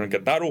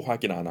 그러니까 따로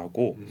확인 안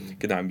하고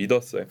그냥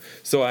믿었어요.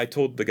 So I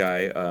told the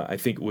guy, I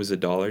think it was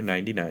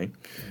 $1.99.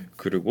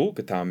 그리고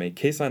그 다음에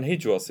계산해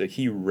주었어요.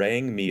 He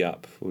rang me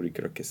up. 우리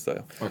그렇게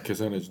써요.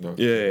 계산해 준다.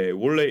 예,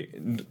 원래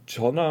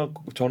전화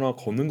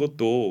거는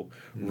것도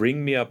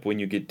ring me up when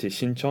you get to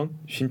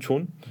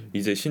신촌.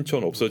 이제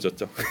신촌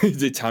없어졌죠.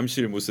 이제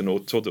잠실 무슨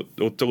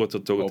어쩌고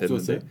저쩌고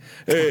됐는데.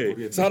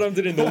 예,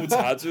 사람들이 너무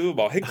자주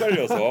막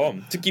헷갈려서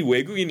특히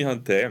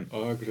외국인한테.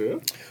 그래요?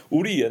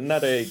 우리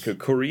옛날에 그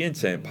코리안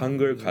챔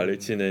한글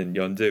가르치는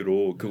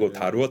연재로 그거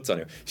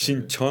다루었잖아요.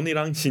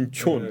 신천이랑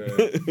신촌.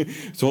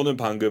 저는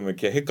방금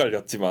이렇게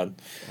헷갈렸지만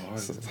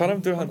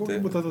사람들한테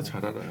한국인보다 더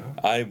잘 알아요.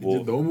 뭐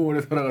이제 너무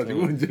오래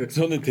살아가지고 이제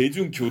저는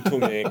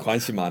대중교통에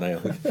관심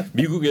많아요.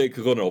 미국에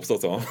그거는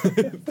없어서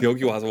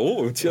여기 와서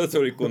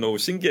지하철 있고 너무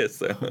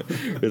신기했어요.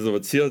 그래서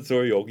뭐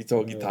지하철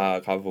여기저기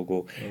다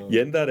가보고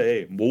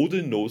옛날에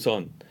모든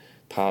노선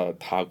다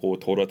타고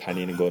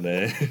돌아다니는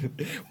거는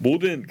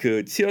모든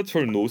그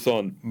지하철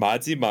노선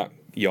마지막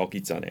역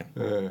있잖아요.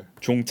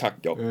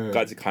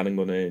 종착역까지 가는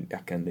거는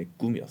약간 내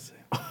꿈이었어요.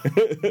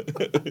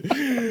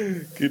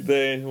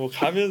 근데 뭐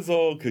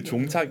가면서 그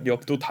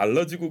종착역도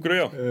달라지고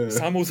그래요.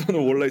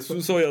 3호선은 원래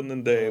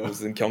순서였는데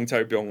무슨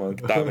경찰병원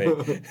그다음에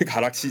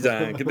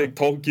가락시장 근데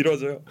더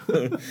길어져요.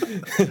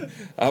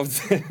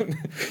 아무튼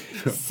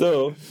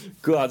so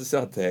그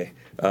아저씨한테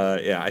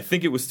I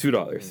think it was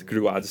 $2.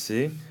 그리고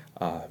아저씨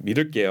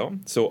믿을게요.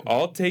 So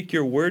I'll take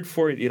your word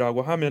for it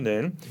이라고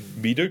하면은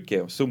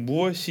믿을게요. So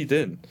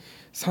무엇이든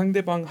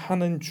상대방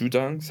하는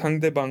주장,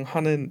 상대방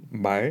하는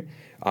말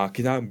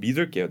그냥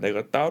믿을게요.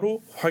 내가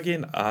따로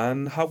확인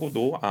안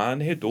하고도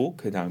안 해도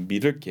그냥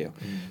믿을게요.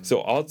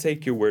 So I'll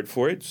take your word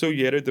for it. So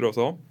예를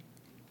들어서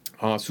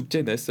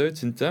숙제 냈어요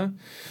진짜?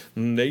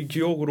 내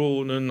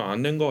기억으로는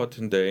안 낸 것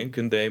같은데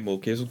근데 뭐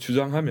계속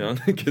주장하면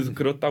계속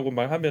그렇다고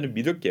말하면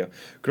믿을게요.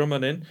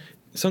 그러면은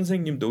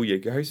선생님도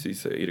얘기할 수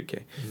있어요.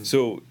 이렇게.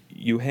 So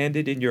you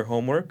handed in your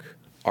homework.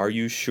 Are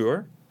you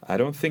sure? I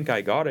don't think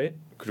I got it.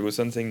 그리고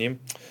선생님,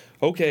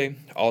 okay,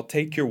 I'll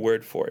take your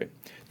word for it.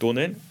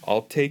 또는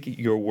I'll take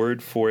your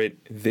word for it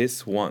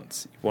this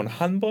once. 이번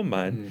한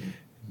번만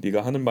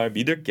네가 하는 말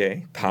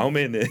믿을게.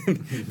 다음에는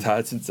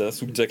다 진짜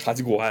숙제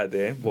가지고 와야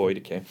돼. 뭐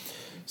이렇게.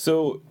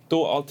 So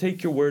또 I'll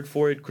take your word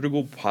for it.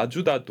 그리고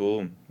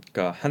봐주다도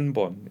그러니까 한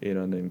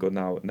번이라는 거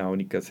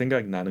나오니까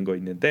생각나는 거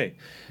있는데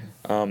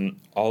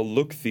I'll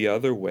look the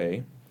other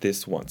way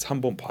this once.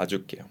 한 번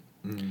봐줄게요.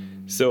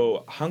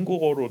 So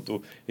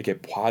한국어로도 이렇게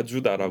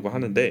봐주다라고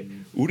하는데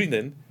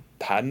우리는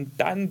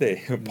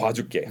딴데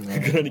봐줄게.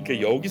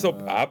 그러니까 여기서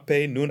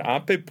눈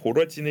앞에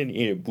벌어지는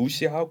일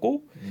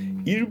무시하고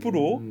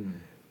일부러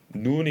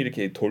눈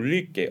이렇게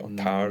돌릴게요.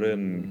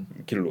 다른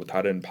길로,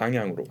 다른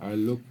방향으로.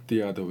 I'll look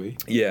the other way.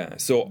 Yeah,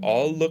 so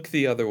I'll look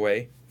the other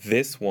way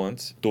this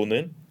once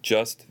또는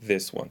just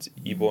this once.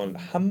 이번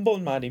한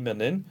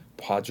번만이면은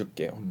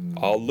봐줄게요.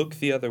 I'll look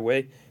the other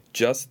way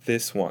just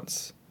this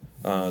once.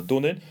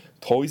 또는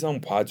더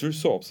이상 봐줄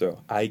수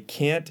없어요. I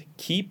can't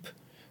keep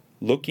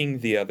looking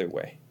the other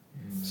way.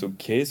 So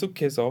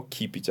계속해서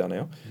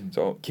keep이잖아요.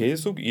 So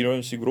계속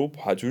이런 식으로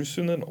봐줄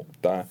수는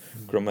없다.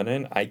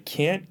 그러면은 I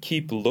can't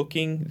keep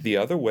looking the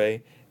other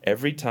way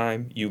every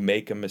time you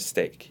make a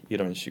mistake.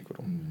 이런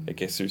식으로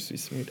이렇게 쓸 수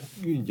있습니다.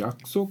 이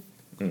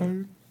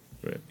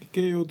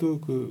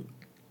약속할게요도 그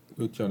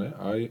있잖아요.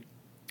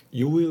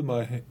 You will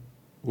my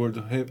word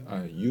have.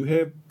 You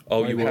have.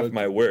 You have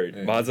my word.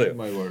 네, 맞아요.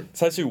 my word.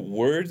 사실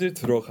word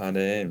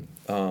들어가는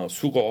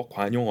수거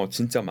관용어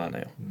진짜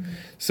많아요.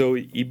 So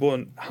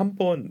이번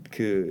한번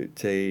그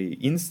제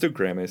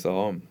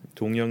인스타그램에서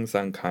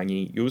동영상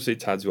강의 요새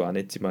자주 안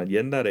했지만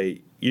옛날에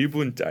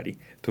 1분짜리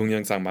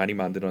동영상 많이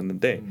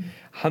만들었는데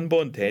한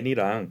번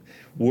댄이랑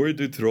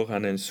word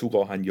들어가는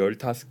수거 한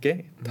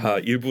 15개 다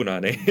 1분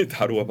안에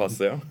다루어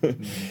봤어요.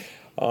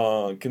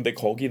 근데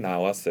거기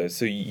나왔어요.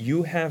 So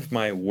you have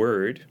my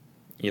word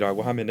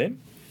이라고 하면은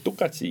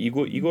똑같이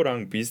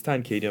이거랑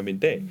비슷한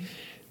개념인데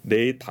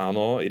내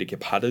단어 이렇게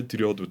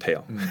받아들여도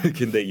돼요.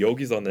 근데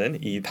여기서는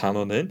이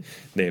단어는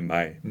내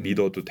말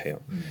믿어도 돼요.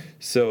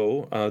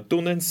 So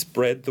또는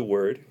spread the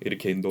word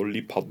이렇게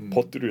널리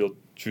퍼뜨려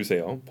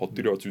주세요.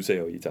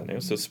 이잖아요.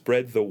 So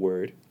spread the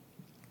word.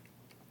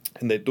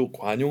 근데 또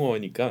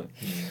관용어니까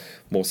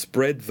뭐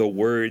spread the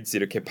words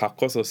이렇게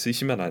바꿔서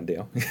쓰시면 안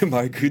돼요.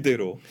 말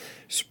그대로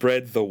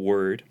spread the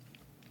word.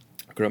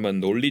 그러면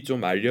논리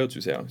좀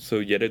알려주세요.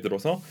 So 예를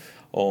들어서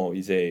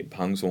이제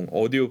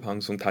오디오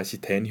방송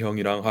다시 댄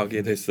형이랑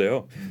하게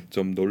됐어요.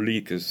 좀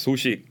논리 그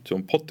소식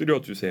좀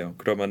퍼뜨려 주세요.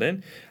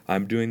 그러면은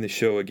I'm doing the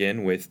show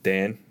again with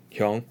Dan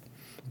형,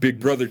 Big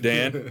Brother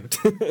Dan,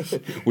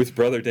 with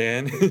Brother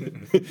Dan.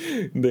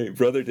 네,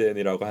 Brother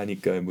Dan이라고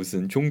하니까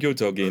무슨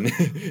종교적인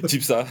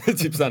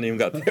집사님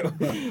같아요.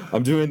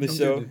 I'm doing the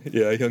show,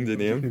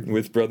 형제님,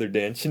 with Brother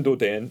Dan, 신도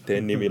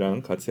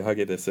Dan님이랑 같이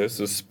하게 됐어요.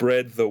 So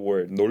spread the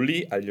word,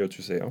 논리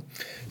알려주세요.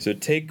 So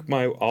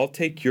I'll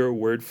take your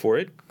word for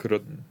it.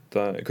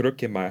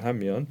 그렇게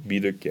말하면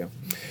믿을게요.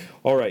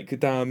 Alright, 그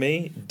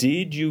다음에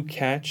Did you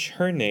catch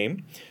her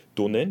name?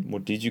 또는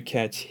뭐 Did you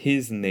catch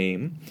his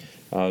name?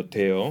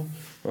 돼요.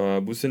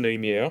 무슨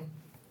의미예요?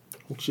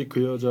 혹시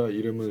그 여자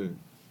이름을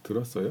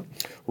들었어요?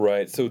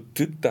 Right. So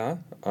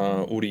듣다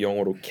우리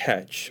영어로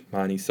catch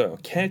많이 써요.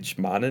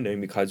 catch 많은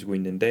의미 가지고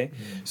있는데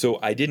so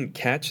I didn't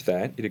catch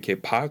that 이렇게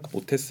파악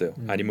못했어요.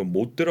 아니면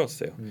못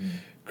들었어요.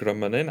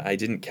 그러면은 I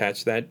didn't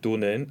catch that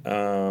또는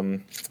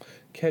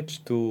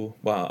catch도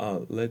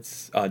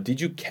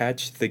did you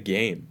catch the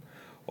game?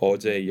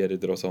 어제 예를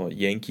들어서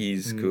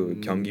Yankees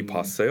그 경기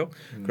봤어요?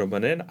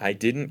 그러면은 I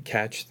didn't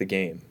catch the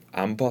game.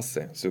 안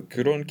봤어요. So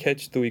그런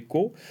catch도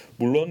있고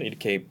물론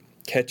이렇게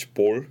catch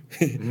ball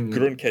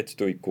그런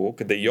catch도 있고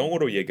근데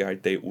영어로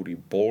얘기할 때 우리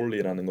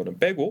ball이라는 거는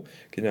빼고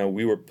그냥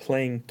we were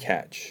playing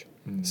catch.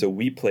 So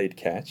we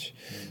played catch.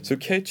 So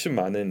catch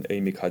많은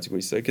의미 가지고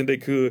있어요. 근데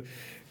그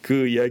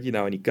이야기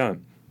나오니까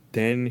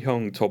댄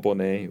형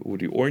저번에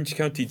우리 오렌지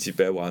카운티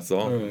집에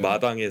와서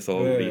마당에서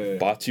우리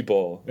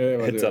바치볼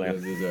했잖아요.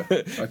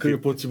 그게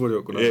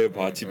버치볼이었구나.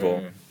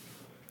 바치볼.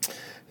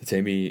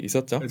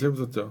 재미있었죠? 네,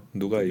 재밌었죠.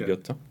 누가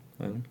이겼죠?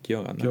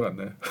 기억 안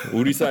나요.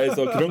 우리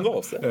사이에서 그런 거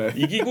없어요.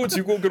 이기고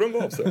지고 그런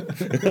거 없어요.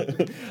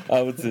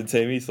 아무튼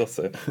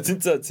재미있었어요.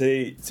 진짜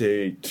제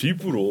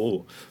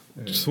집으로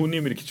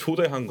손님 이렇게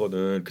초대한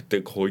거는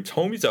그때 거의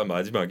처음이자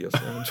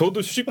마지막이었어요.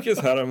 저도 쉽게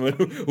사람을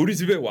우리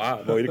집에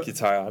와 뭐 이렇게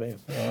잘 안 해요.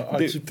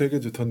 집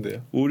되게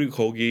좋던데요. 우리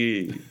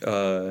거기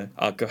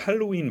그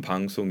할로윈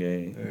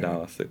방송에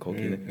나왔어요.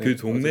 거기는 그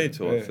동네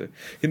좋았어요.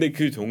 근데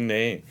그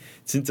동네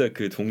진짜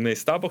그 동네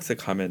스타벅스에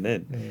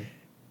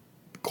가면은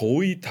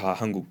거의 다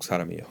한국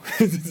사람이에요.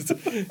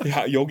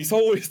 여기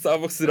서울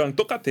스타벅스랑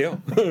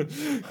똑같아요.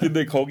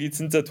 근데 거기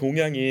진짜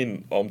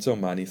동양인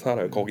엄청 많이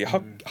살아요. 거기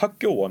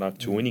학교 워낙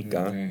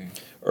좋으니까.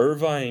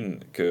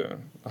 얼바인 그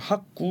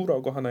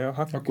학구라고 하나요?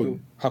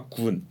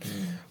 학군.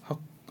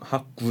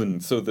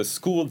 So the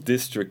school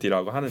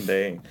district이라고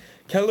하는데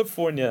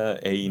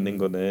캘리포니아에 있는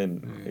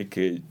거는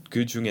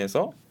그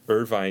중에서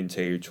얼바인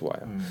제일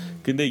좋아요.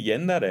 근데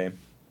옛날에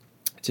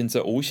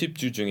진짜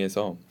 50주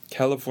중에서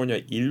캘리포니아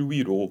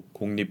 1위로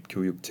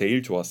공립교육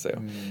제일 좋았어요.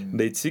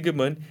 근데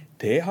지금은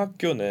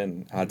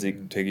대학교는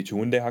아직 되게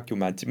좋은 대학교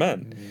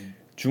많지만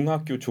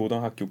중학교,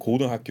 초등학교,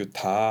 고등학교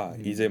다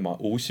이제 막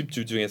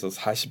 50주 중에서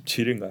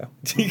 47인가요?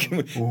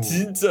 지금은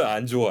진짜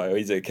안 좋아요.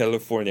 이제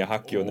캘리포니아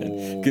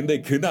학교는.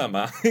 근데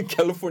그나마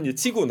캘리포니아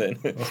치고는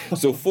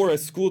so for a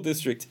school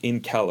district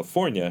in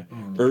California,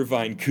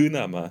 Irvine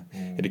그나마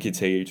이렇게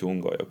제일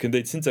좋은 거예요.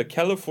 근데 진짜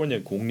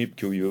캘리포니아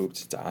공립교육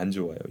진짜 안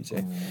좋아요.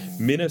 이제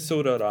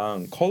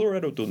미네소타랑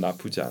콜로라도도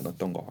나쁘지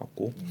않았던 것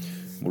같고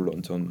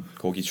물론 전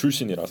거기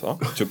출신이라서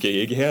좋게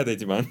얘기해야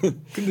되지만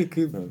근데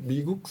그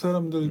미국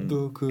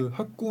사람들도 그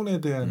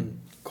학군에 대한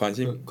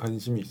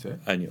관심이 있어요?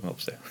 아니요,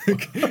 없어요.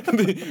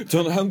 근데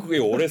저는 한국에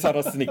오래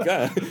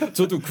살았으니까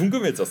저도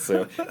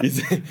궁금해졌어요.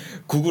 이제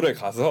구글에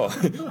가서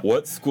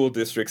What school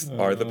districts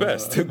are the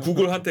best?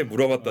 구글한테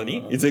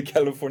물어봤더니 이제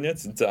캘리포니아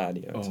진짜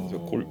아니에요. 진짜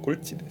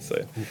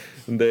꼴찌됐어요.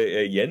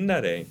 근데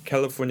옛날에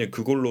캘리포니아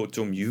그걸로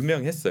좀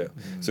유명했어요.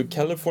 So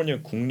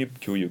캘리포니아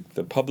국립교육,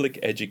 the public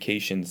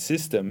education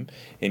system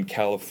in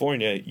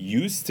California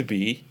used to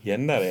be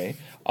옛날에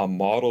a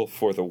model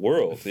for the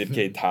world.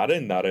 이렇게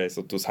다른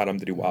나라에서 또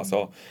사람들이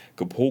와서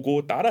그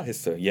보고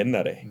따라했어요.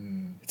 옛날에.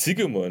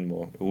 지금은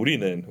뭐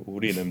우리는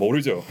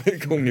모르죠.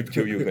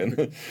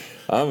 공립교육은.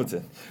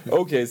 아무튼.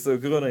 Okay, so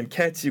그거는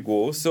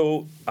catch이고.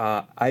 So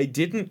I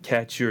didn't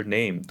catch your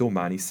name도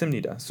많이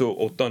씁니다. So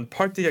어떤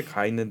파티에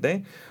가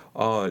있는데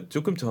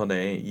조금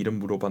전에 이름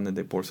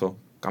물어봤는데 벌써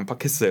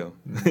깜빡했어요.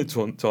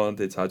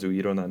 저한테 자주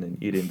일어나는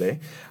일인데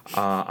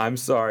I'm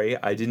sorry,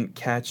 I didn't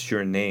catch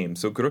your name.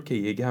 So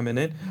그렇게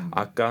얘기하면은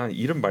아까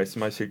이름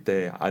말씀하실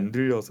때 안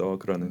들려서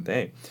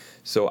그러는데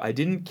So I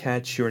didn't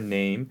catch your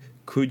name.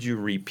 Could you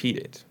repeat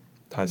it?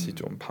 다시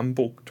좀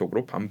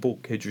반복적으로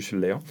반복해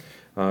주실래요?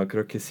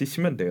 그렇게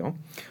쓰시면 돼요.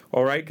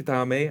 Alright, 그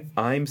다음에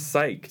I'm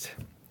psyched.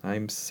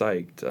 I'm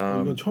psyched.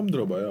 이건 처음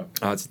들어봐요.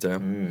 아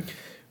진짜요?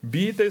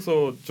 미에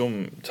대해서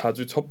좀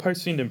자주 접할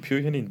수 있는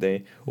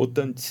표현인데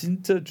어떤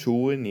진짜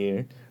좋은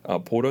일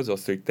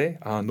벌어졌을 때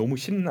너무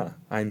신나.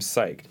 I'm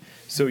psyched.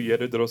 So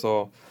예를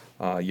들어서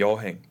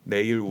여행,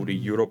 내일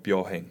우리 유럽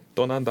여행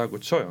떠난다고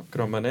쳐요.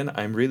 그러면은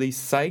I'm really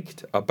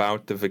psyched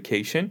about the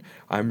vacation.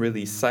 I'm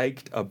really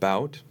psyched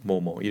about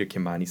뭐뭐 이렇게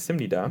많이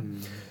씁니다.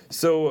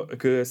 So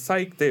그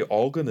psyched의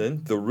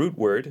어근은 the root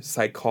word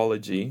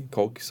psychology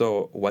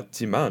거기서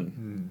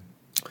왔지만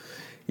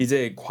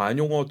이제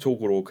관용어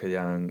쪽으로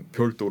그냥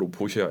별도로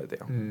보셔야 돼요.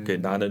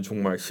 나는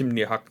정말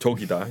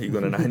심리학적이다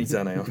이거는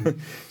아니잖아요.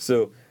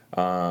 So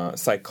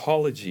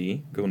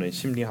psychology 그거는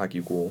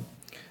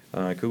심리학이고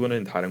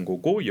그거는 다른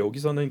거고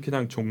여기서는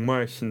그냥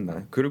정말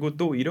신나. 그리고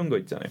또 이런 거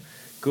있잖아요.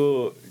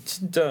 그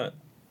진짜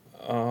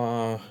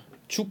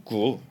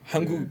축구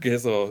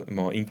한국에서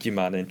뭐 인기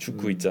많은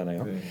축구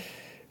있잖아요.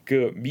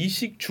 그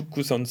미식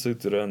축구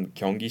선수들은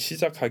경기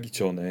시작하기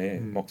전에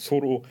막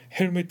서로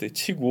헬멧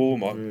치고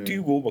막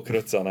뛰고 막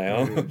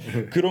그렇잖아요.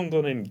 그런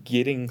거는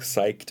getting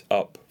psyched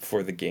up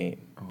for the game.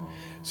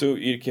 So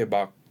이렇게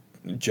막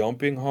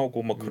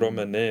점핑하고 막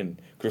그러면은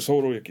그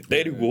서로 이렇게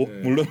때리고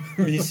물론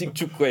미식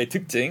축구의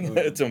특징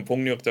좀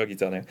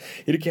폭력적이잖아요.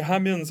 이렇게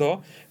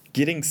하면서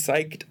getting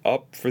psyched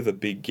up for the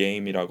big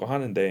game이라고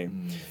하는데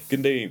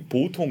근데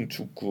보통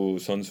축구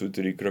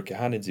선수들이 그렇게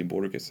하는지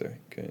모르겠어요.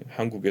 그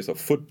한국에서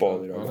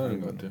풋볼이라고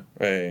하는 것 같아요.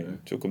 네,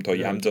 조금 더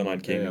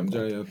얌전한 게임인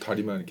얌전해요.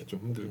 다리만 이렇게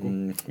좀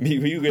흔들고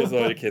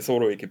미국에서 이렇게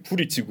서로 이렇게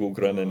부딪히고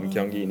그러는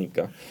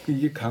경기니까.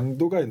 이게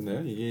강도가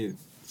있나요? 이게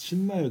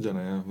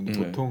신나요잖아요. 근데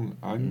보통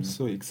I'm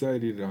so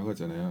excited라고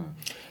하잖아요.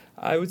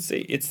 I would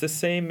say it's the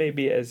same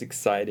maybe as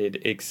excited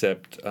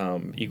except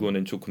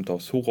이거는 조금 더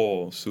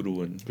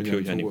속어스러운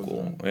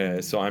표현이고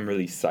so I'm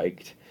really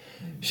psyched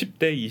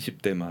 10대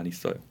 20대 많이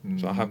써요.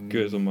 so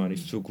학교에서 많이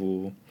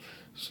쓰고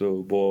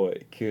so 뭐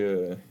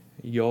그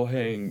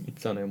여행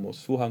있잖아요. 뭐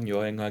수학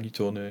여행하기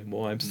전에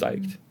뭐 I'm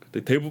psyched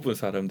근데 대부분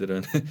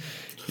사람들은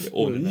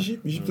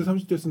 20대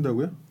 30대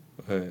쓴다고요?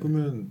 네.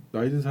 그러면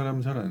나이 든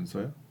사람은 잘 안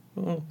써요?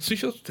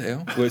 쓰셔도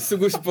돼요. 왜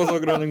쓰고 싶어서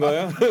그러는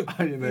거예요?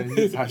 아니 나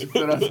이제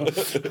 40대라서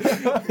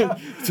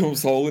좀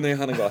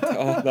서운해하는 것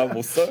같아. 나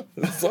못 써?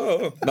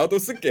 써요. 나도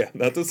쓸게.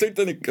 나도 쓸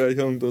테니까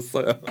형도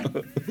써요.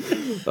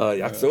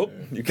 약속.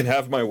 You can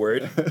have my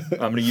word.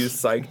 I'm gonna use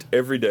psyched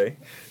every day.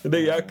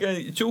 근데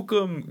약간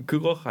조금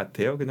그거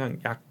같아요. 그냥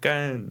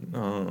약간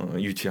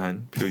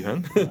유치한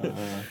표현.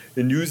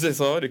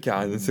 뉴스에서 이렇게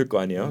안 쓸 거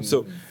아니에요.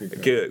 So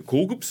그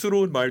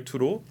고급스러운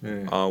말투로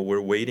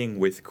we're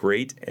waiting with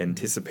great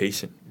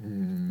anticipation.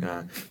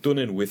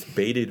 또는 with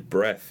bated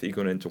breath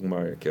이거는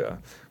정말 그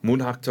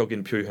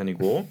문학적인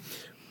표현이고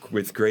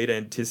with great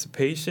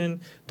anticipation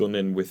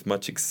또는 with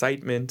much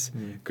excitement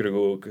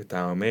그리고 그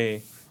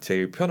다음에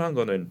제일 편한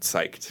거는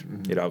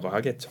psyched이라고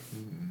하겠죠.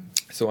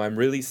 So I'm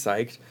really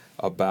psyched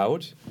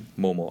about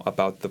뭐뭐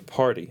about the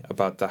party,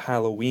 about the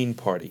Halloween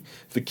party.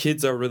 The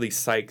kids are really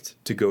psyched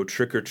to go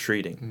trick or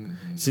treating.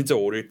 진짜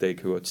어릴 때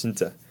그거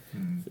진짜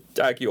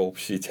짝이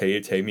없이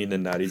제일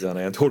재미있는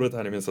날이잖아요.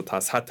 돌아다니면서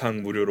다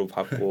사탕 무료로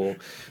받고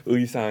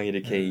의상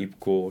이렇게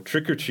입고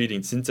트릭 오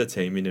트리팅 진짜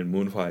재미있는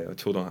문화예요.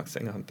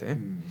 초등학생한테.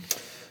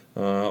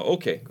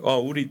 오케이.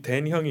 우리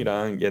댄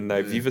형이랑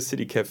옛날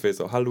비버시티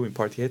캐페에서 할로윈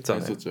파티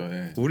했잖아요. 했었죠.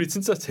 우리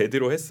진짜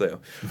제대로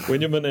했어요.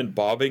 왜냐면은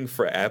bobbing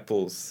for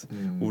apples.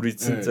 우리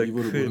진짜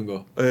큰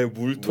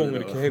물통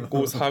이렇게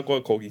했고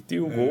사과 거기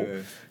띄우고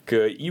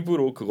그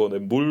입으로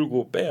그거는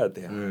물고 빼야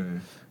돼요.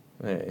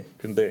 네.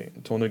 근데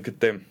저는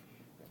그때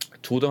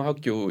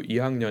초등학교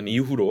 2학년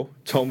이후로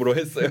처음으로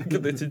했어요.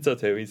 근데 진짜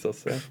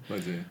재밌었어요.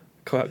 맞아요.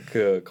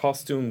 그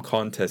costume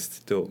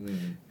contest도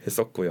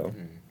했었고요.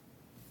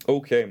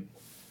 오케이.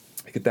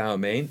 그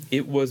다음에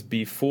it was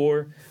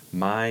before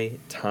my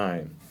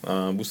time.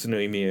 무슨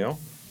의미예요?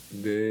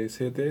 내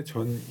세대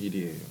전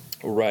일이에요.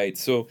 Right.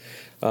 So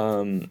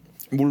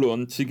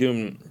물론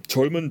지금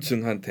젊은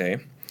층한테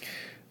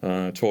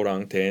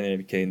저랑 댄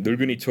이렇게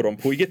늙은이처럼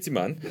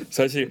보이겠지만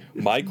사실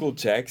마이클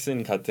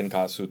잭슨 같은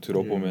가수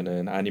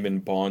들어보면은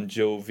아니면 본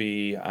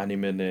조비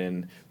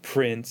아니면은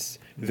프린스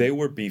they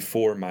were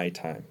before my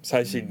time.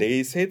 사실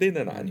내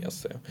세대는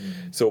아니었어요.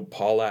 So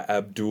Paula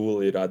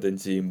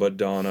Abdul이라든지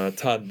Madonna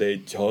다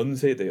내 전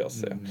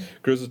세대였어요.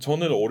 그래서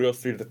저는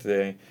어렸을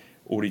때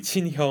우리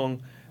친형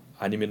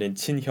아니면은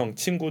친형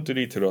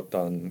친구들이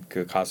들었던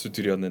그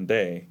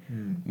가수들이었는데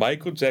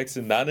마이클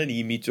잭슨 나는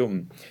이미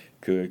좀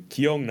그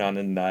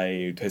기억나는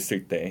나이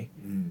됐을 때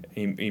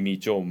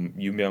이미 좀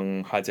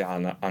유명하지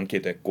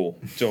않게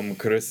됐고 좀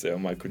그랬어요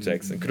마이클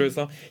잭슨.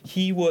 그래서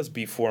he was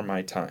before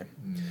my time.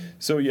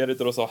 So 예를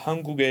들어서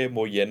한국의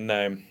뭐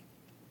옛날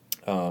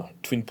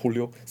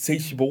트윈폴리오,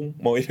 세시봉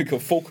뭐 이렇게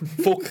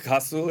포크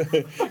가수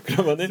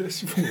그러면은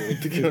세시봉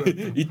어떻게 알아?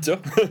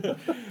 있죠?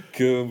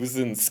 그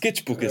무슨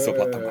스케치북에서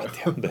봤던 것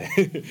같아요. 네.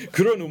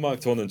 그런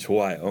음악 저는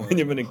좋아요.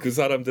 왜냐면은 그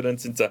사람들은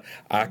진짜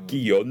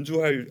악기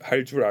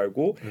연주할 줄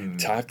알고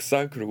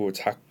작사 그리고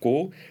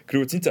작곡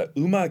그리고 진짜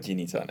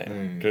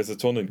음악인이잖아요. 그래서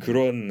저는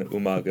그런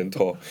음악은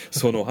더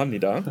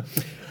선호합니다.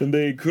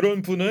 근데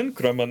그런 분은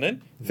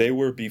그러면은 they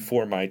were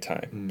before my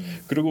time.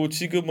 그리고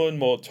지금은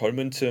뭐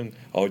젊은층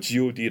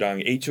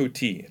G.O.D랑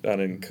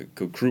H.O.T라는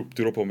그 그룹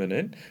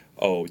들어보면은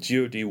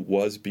G.O.D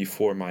was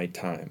before my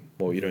time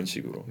뭐 이런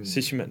식으로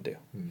쓰시면 돼요.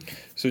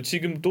 그래서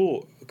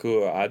지금도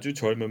그 아주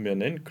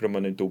젊으면은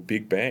그러면은 또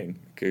빅뱅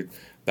그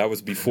that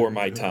was before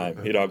my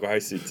time이라고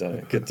할 수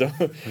있잖아요. 그렇죠?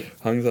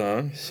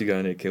 항상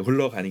시간이 이렇게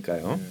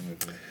흘러가니까요.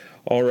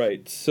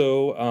 Alright,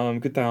 so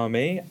그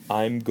다음에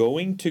I'm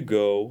going to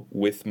go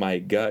with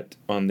my gut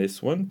on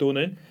this one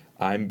또는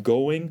I'm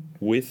going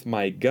with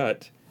my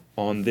gut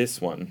on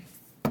this one.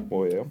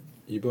 뭐예요?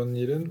 이번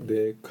일은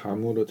내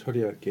감으로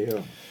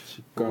처리할게요.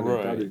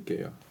 직관을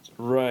따를게요.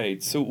 Right.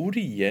 So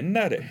우리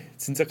옛날에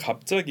진짜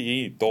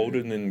갑자기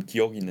떠오르는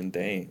기억이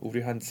있는데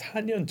우리 한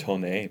 4년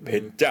전에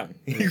배짱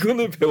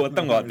이거는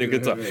배웠던 것 같아요.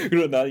 그렇죠?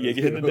 그리고 나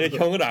얘기했는데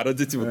형은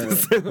알아듣지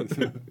못했어요.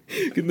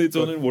 근데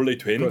저는 원래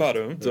된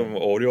발음 좀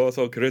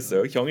어려워서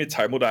그랬어요. 형이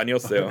잘못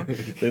아니었어요.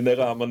 근데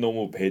내가 아마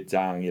너무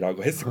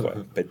배짱이라고 했을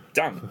거야.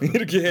 배짱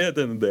이렇게 해야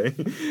되는데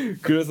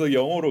그래서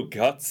영어로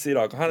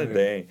guts이라고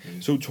하는데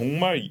so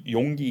정말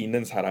용기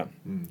있는 사람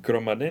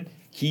그러면은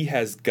he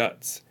has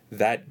guts.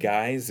 That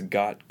guy's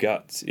got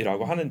guts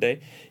이라고 하는데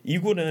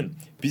이거는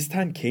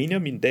비슷한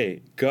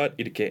개념인데 gut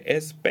이렇게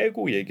s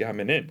빼고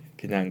얘기하면은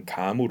그냥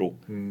감으로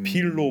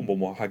필로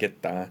뭐뭐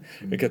하겠다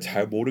그러니까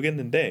잘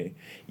모르겠는데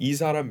이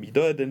사람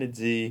믿어야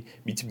되는지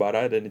믿지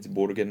말아야 되는지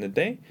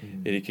모르겠는데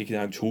이렇게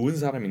그냥 좋은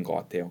사람인 것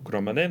같아요.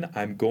 그러면은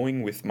I'm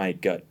going with my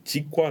gut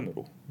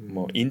직관으로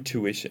뭐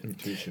intuition.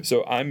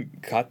 So I'm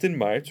같은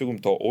말 조금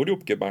더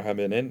어렵게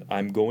말하면은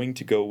I'm going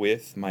to go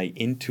with my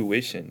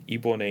intuition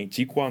이번에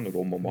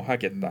직관으로 뭐뭐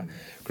하겠다.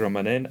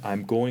 그러면은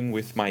I'm going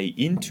with my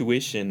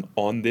intuition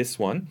on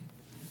this one.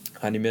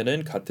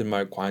 아니면은 같은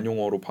말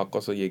관용어로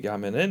바꿔서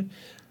얘기하면은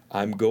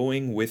I'm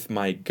going with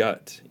my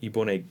gut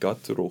이번에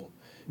gut로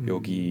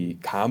여기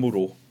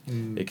감으로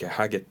이렇게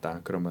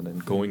하겠다. 그러면은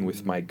going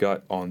with my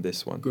gut on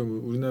this one.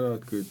 그럼 우리나라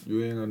그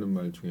유행하는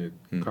말 중에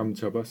감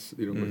잡았어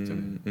이런 거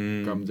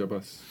있잖아요. 감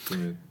잡았어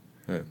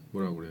그러면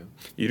뭐라고 그래요?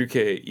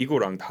 이렇게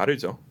이거랑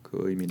다르죠.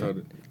 그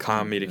의미는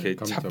감 이렇게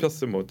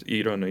잡혔어 뭐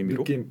이런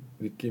의미로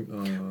느낌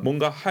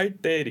뭔가 할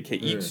때 이렇게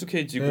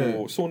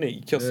익숙해지고 손에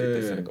익혔을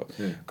때 쓰는 거.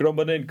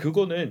 그러면은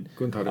그건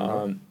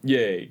다른가?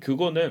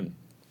 그거는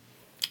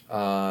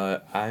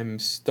I'm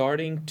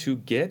starting to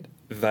get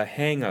the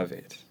hang of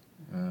it.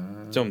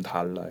 좀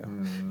달라요.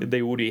 근데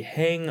우리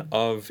hang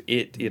of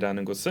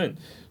it이라는 것은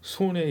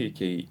손에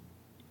이렇게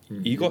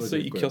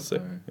익혔어요.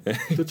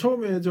 저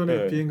처음에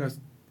예전에 비행 할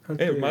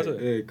때 맞아요.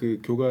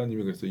 그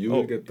교관님이 그랬어요. You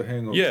will get the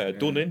hang of it.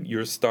 또는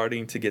you're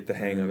starting to get the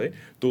hang of it.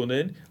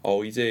 또는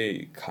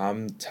이제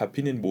감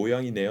잡히는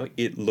모양이네요.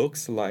 It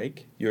looks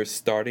like you're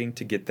starting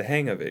to get the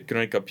hang of it.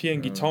 그러니까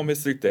비행기 처음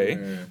했을 때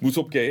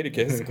무섭게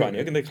이렇게 했을 거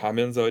아니에요. 근데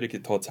가면서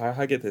이렇게 더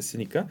잘하게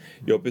됐으니까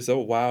옆에서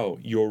wow,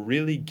 you're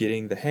really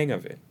getting the hang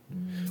of it.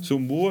 So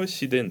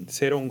무엇이든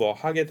새로운 거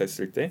하게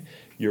됐을 때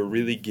you're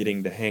really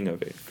getting the hang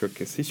of it.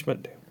 그렇게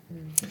쓰시면 돼요.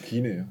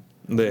 기네요.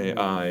 네,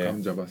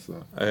 감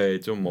잡았어.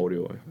 좀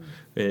어려워요.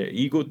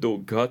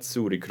 이것도 guts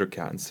우리 그렇게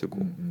안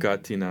쓰고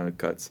gut이나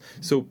guts.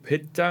 So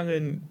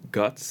배짱은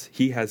guts,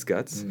 he has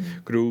guts.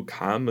 그리고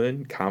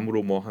감은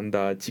감으로 뭐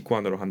한다,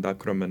 직관으로 한다.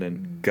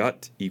 그러면은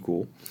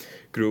gut이고,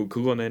 그리고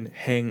그거는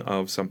hang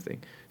of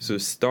something. So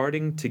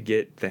starting to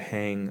get the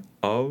hang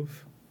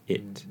of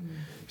it.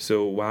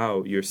 So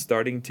wow, you're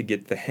starting to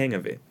get the hang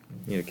of it.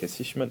 이렇게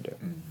쓰시면 돼요.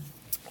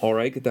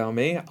 Alright, 그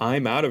다음에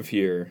I'm out of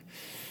here.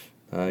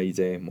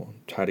 이제 뭐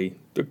자리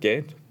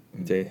뜯게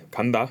이제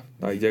간다.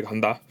 나 이제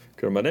간다.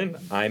 그러면은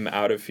I'm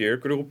out of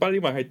here. 그리고 빨리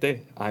말할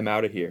때 I'm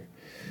out of here.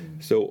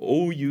 So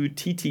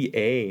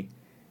O-U-T-T-A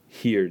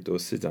here도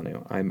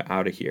쓰잖아요. I'm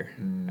out of here.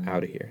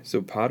 Out of here.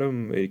 So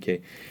발음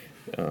이렇게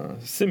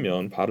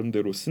쓰면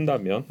발음대로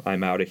쓴다면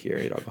I'm out of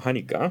here이라고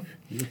하니까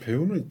이거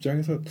배우는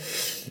입장에서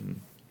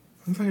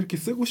항상 이렇게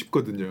쓰고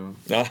싶거든요.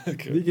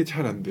 근데 이게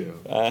잘 안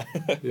돼요.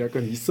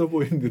 약간 있어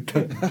보이는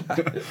듯한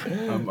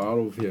I'm out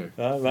of here.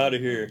 I'm out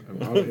of here.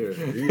 I'm out of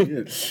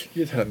here.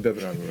 이게 잘 안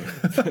되더라고요.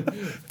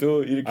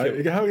 또 이렇게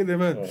이게 하게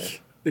되면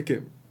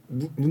이렇게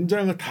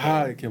문장을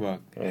다 이렇게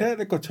막 해야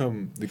될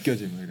것처럼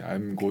느껴지는 거예요.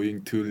 I'm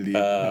going to leave.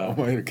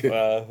 막 이렇게.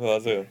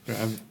 맞아요.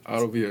 I'm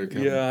out of here. 이렇게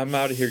yeah, I'm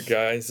out of here,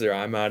 guys. Or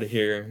I'm out of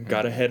here.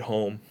 Gotta head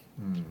home.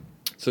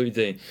 So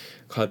이제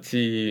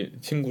같이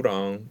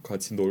친구랑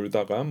같이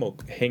놀다가 뭐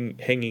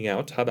hanging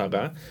out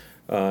하다가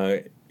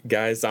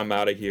guys, I'm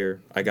out of here.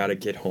 I gotta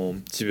get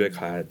home. 집에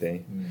가야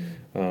돼.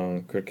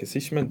 그렇게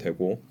쓰시면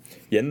되고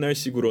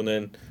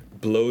옛날식으로는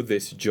blow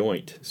this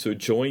joint. So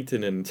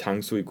joint는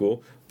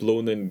장소이고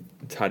blow는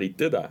자리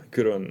뜨다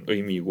그런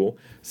의미고.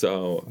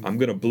 So I'm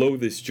gonna blow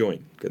this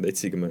joint. 근데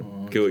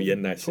지금은 그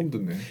옛날식. 처음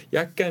듣네.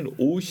 약간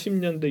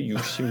 50년대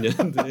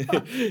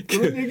 60년대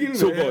그런 얘기를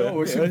해요.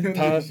 50년대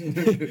다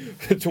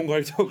 60년대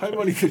종괄적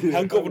할머니들이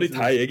한꺼번에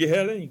다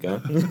얘기해야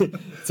되니까.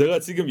 제가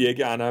지금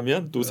얘기 안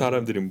하면 또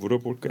사람들이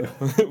물어볼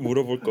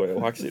거예요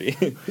확실히.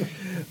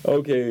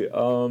 오케이.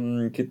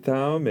 그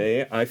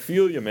다음에 I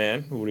feel you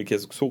man 우리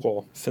계속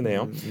속어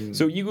쓰네요.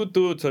 So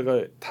이것도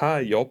제가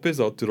다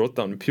옆에서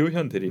들었던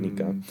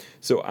표현들이니까.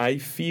 So I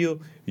feel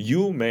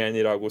you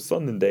man이라고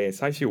썼는데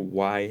사실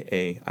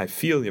YA I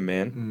feel you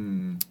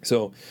man.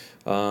 So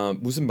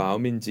무슨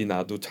마음인지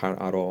나도 잘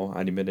알아.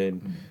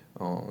 아니면은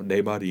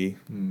내 말이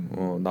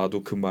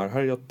나도 그 말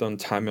하려던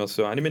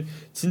잠이었어. 아니면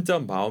진짜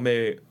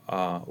마음에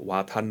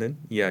와 닿는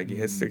이야기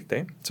했을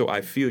때 So I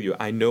feel you.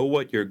 I know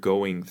what you're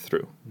going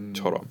through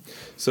처럼.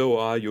 So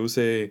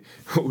요새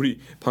우리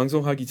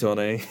방송하기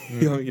전에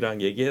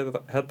형이랑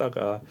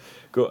얘기하다가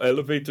그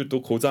엘리베이터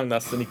또 고장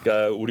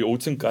났으니까 우리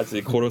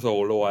 5층까지 걸어서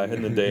올라와야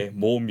했는데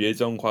몸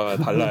예전과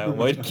달라요.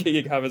 뭐 이렇게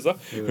얘기하면서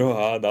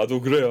그럼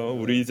나도 그래요.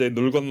 우리 이제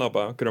늙었나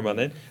봐.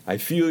 그러면은 I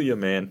feel you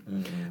man.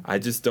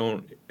 I just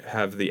don't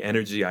have the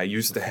energy I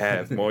used to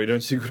have. 뭐 이런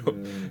식으로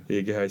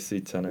얘기할 수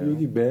있잖아요.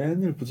 여기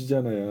man을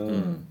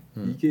붙이잖아요.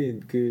 이게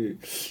그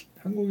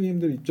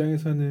한국인들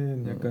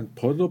입장에서는 약간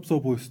버릇없어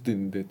보일 수도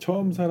있는데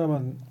처음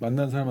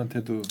만난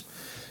사람한테도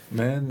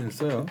man을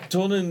써요.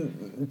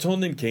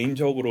 저는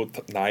개인적으로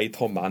나이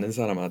더 많은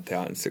사람한테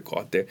안 쓸 것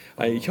같아.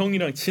 아니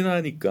형이랑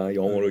친하니까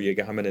영어로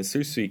얘기하면은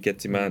쓸 수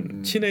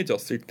있겠지만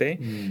친해졌을 때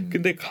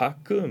근데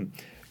가끔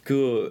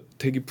그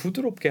되게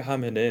부드럽게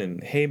하면은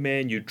Hey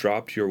man, you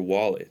dropped your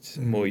wallet.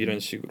 뭐 이런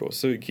식으로.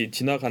 So 이렇게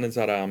지나가는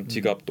사람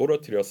지갑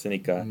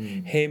떨어뜨렸으니까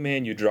Hey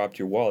man, you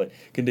dropped your wallet.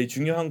 근데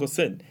중요한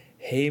것은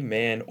Hey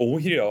man,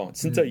 오히려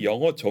진짜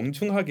영어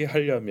정중하게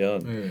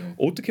하려면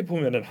어떻게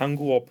보면은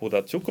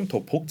한국어보다 조금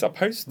더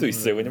복잡할 수도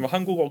있어요. 왜냐면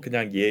한국어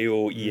그냥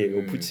예요,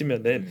 이에요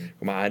붙이면은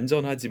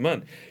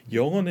안전하지만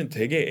영어는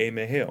되게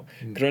애매해요.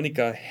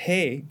 그러니까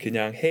Hey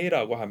그냥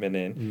Hey라고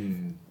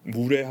하면은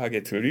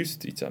무례하게 들릴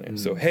수도 있잖아요.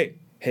 So Hey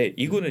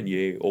이거는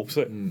예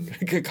없어요.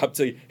 그러니까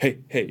갑자기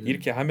hey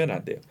이렇게 하면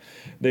안 돼요.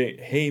 근데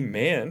hey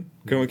man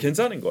그러면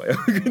괜찮은 거예요.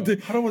 근데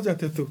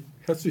할아버지한테 또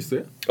할 수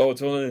있어요?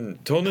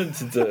 저는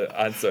진짜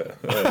안 써요.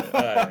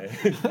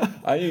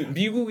 아니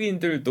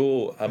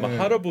미국인들도 아마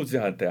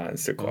할아버지한테 안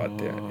쓸 것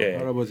같아요. 예.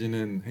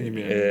 할아버지는 hey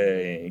man.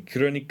 예.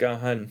 그러니까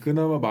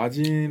그나마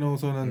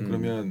마지노선은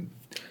그러면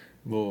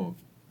뭐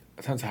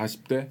한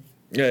 40대?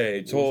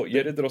 예,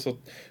 예를 들어서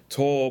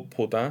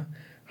저보다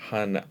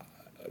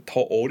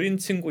더 어린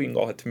친구인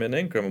것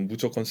같으면은 그러면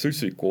무조건 쓸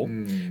수 있고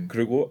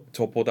그리고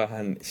저보다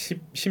한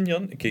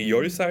 10년 이렇게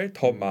 10살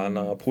더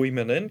많아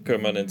보이면은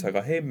그러면은 제가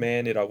hey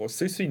man이라고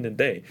쓸 수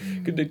있는데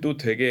근데 또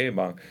되게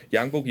막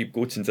양복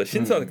입고 진짜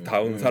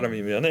신사다운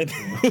사람이면은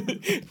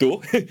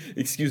또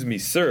excuse me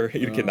sir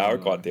이렇게 나올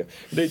것 같아요.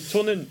 근데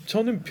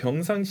저는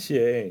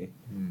평상시에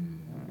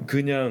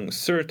그냥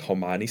sir 더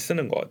많이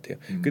쓰는 것 같아요.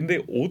 근데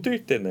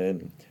얻을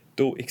때는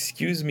또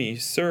excuse me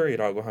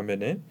sir이라고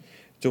하면은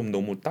좀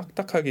너무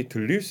딱딱하게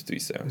들릴 수도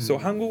있어요. So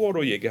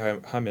한국어로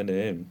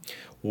얘기하면은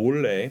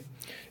원래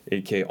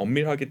이렇게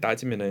엄밀하게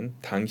따지면은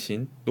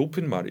당신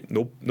높인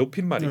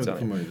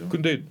말이잖아요.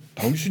 근데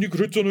당신이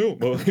그랬잖아요.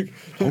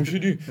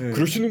 당신이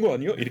그러시는 거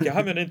아니에요? 이렇게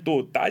하면은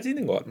또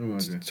따지는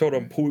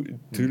것처럼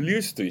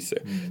들릴 수도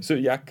있어요.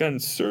 So 약간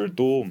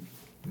sir도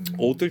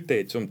얻을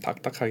때 좀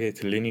딱딱하게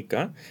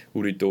들리니까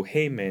우리 또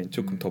hey man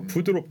조금 더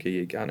부드럽게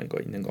얘기하는 거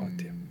있는 것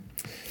같아요.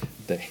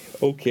 네,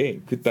 오케이.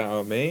 그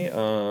다음에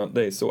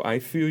네, so I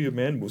feel you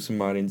man 무슨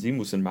말인지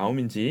무슨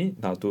마음인지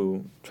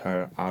나도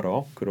잘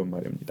알아 그런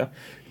말입니다.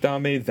 그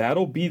다음에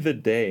that'll be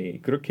the day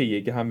그렇게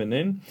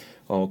얘기하면은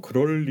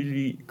그럴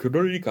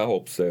리가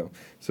없어요.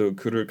 So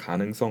그럴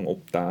가능성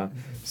없다.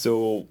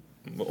 So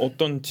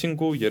어떤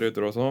친구 예를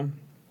들어서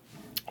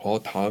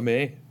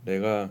다음에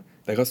내가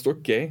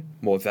쏠게.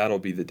 뭐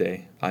that'll be the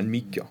day. 안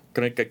믿겨.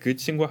 그러니까 그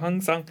친구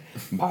항상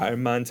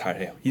말만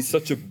잘해요. He's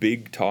such a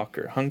big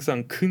talker.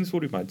 항상 큰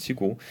소리만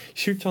치고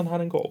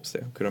실천하는 거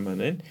없어요.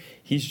 그러면은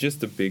he's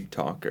just a big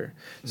talker.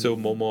 So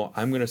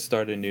I'm gonna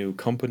start a new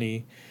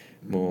company.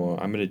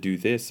 I'm gonna do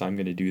this. I'm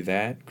gonna do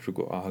that.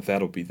 그리고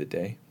that'll be the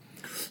day.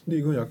 근데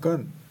이건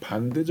약간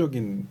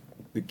반대적인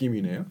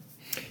느낌이네요.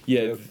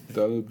 Yeah,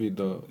 that'll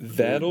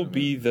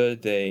be the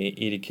day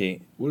이렇게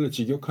원래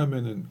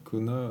직역하면은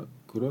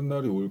그런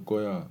날이 올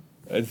거야.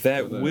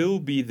 That will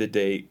be the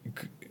day.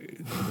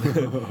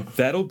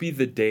 That'll be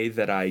the day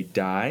that I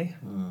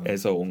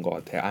die.에서 온 것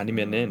같아.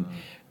 아니면은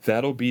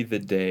That'll be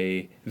the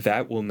day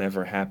that will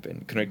never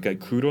happen. 그러니까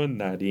그런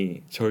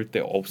날이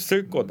절대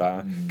없을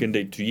거다.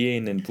 근데 뒤에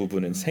있는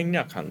부분은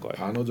생략한 거예요.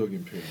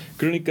 단어적인 표현.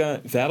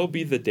 그러니까 That'll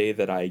be the day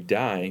that I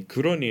die.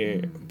 그런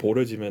일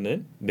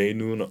벌어지면은 내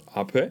눈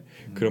앞에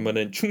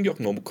그러면은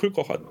충격 너무 클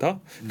것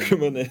같다.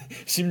 그러면은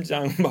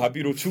심장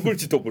마비로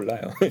죽을지도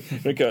몰라요.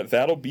 그러니까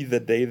That'll be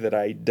the day that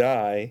I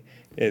die.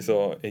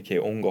 에서 이렇게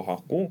온 것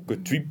같고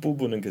그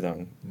뒷부분은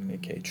그냥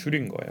이렇게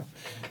줄인 거예요.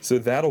 So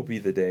that'll be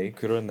the day.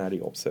 그런 날이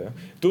없어요.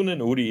 또는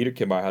우리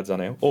이렇게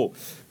말하잖아요.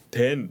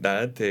 댄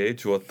나한테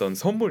주었던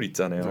선물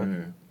있잖아요.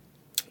 네.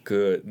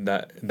 그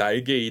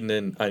날개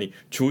있는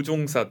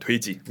조종사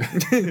돼지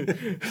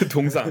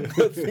동상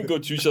같은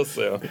거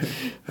주셨어요.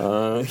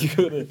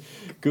 이거는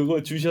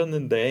그거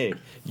주셨는데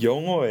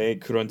영어에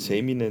그런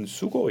재미있는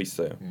수거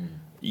있어요.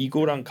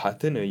 이거랑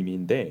같은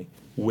의미인데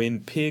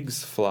when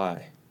pigs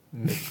fly.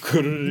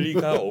 그럴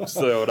리가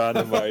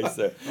없어요라는 말이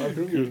있어요.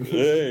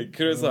 네,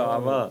 그래서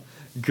아마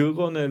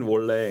그거는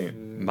원래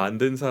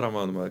만든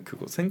사람은 아마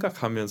그거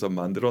생각하면서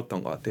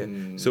만들었던 것 같아요.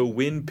 So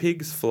when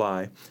pigs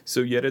fly,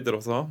 so 예를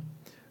들어서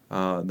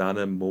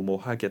나는 뭐뭐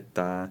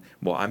하겠다.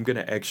 뭐 I'm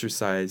gonna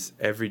exercise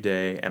every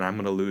day and I'm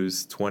gonna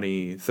lose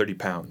 20, 30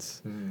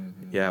 pounds.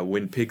 Yeah,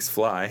 when pigs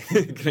fly.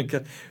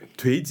 그러니까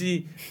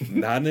돼지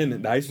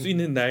나는 날 수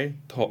있는 날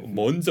더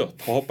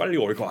빨리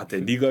올 것 같아.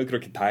 네가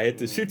그렇게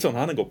다이어트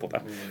실천하는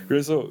것보다.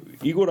 그래서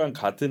이거랑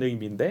같은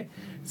의미인데,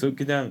 그래서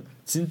그냥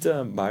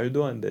진짜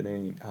말도 안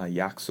되는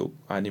약속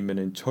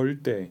아니면은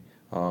절대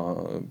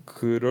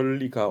그럴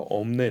리가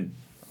없는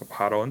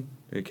발언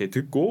이렇게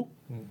듣고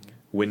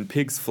when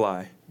pigs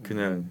fly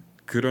그냥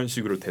그런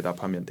식으로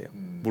대답하면 돼요.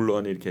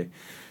 물론 이렇게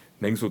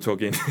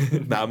냉소적인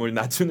남을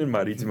낮추는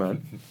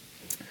말이지만.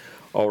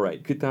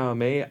 Alright. 그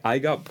다음에 I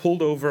got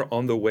pulled over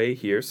on the way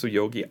here. So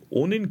여기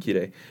오는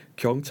길에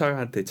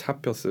경찰한테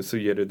잡혔어요.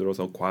 So 예를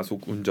들어서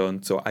과속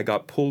운전. So I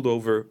got pulled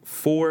over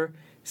for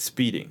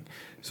speeding.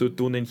 So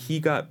또는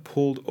he got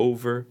pulled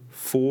over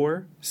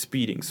for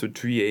speeding. So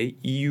뒤에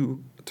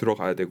이유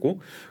들어가야 되고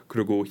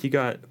그리고 he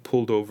got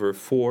pulled over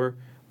for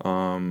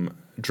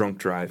drunk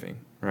driving.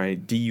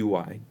 Right?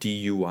 DUI.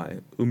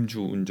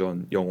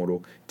 음주운전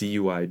영어로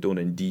DUI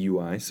또는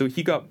DUI. So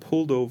he got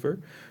pulled over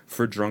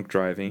for drunk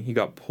driving. He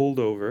got pulled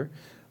over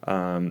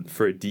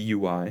for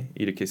DUI.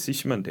 이렇게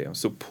쓰시면 돼요.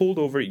 So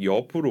pulled over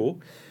옆으로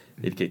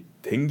이렇게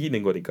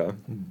당기는 거니까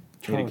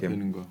이렇게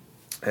되는 거.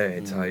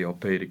 네, 자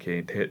옆에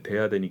이렇게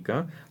돼야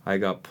되니까 I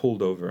got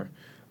pulled over.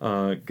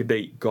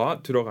 근데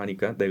got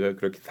들어가니까 내가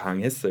그렇게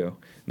당했어요.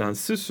 난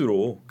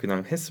스스로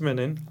그냥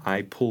했으면은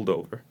I pulled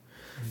over.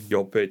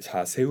 옆에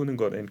자 세우는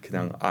거는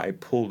그냥 I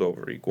pulled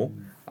over이고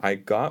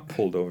I got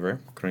pulled over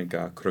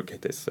그러니까 그렇게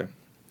됐어요.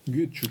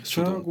 이게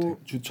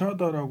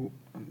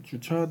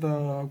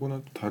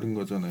주차하다하고는 다른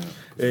거잖아요.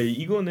 네,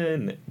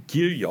 이거는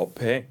길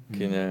옆에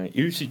그냥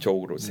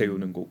일시적으로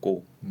세우는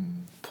거고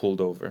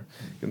pulled over.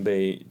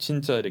 근데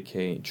진짜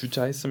이렇게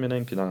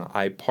주차했으면은 그냥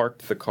I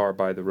parked the car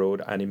by the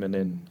road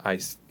아니면은 I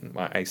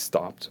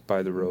stopped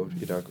by the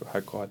road이라고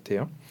할 것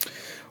같아요.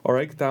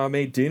 Alright,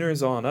 그다음에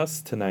dinner's on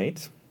us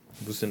tonight.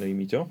 무슨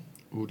의미죠?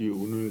 우리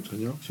오늘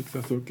저녁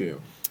식사 쏠게요.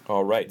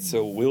 Alright,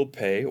 so we'll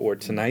pay or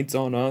tonight's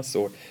on us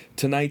or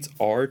tonight's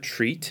our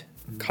treat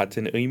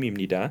같은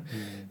의미입니다.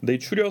 근데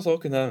줄여서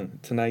그냥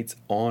tonight's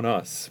on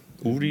us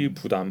우리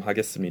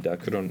부담하겠습니다.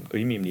 그런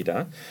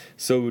의미입니다.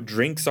 So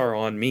drinks are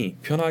on me.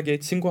 편하게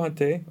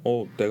친구한테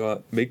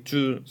내가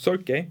맥주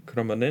쏠게.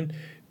 그러면은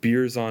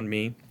beers on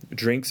me,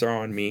 drinks are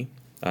on me,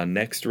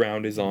 next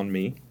round is on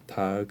me.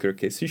 다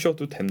그렇게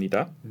쓰셔도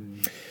됩니다.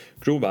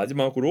 그리고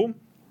마지막으로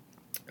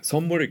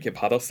선물 이렇게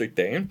받았을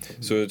때,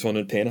 so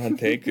저는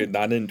댄한테 그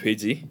나는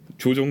돼지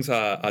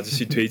조종사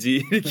아저씨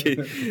돼지 이렇게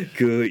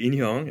그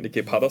인형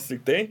이렇게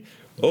받았을 때,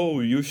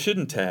 you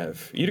shouldn't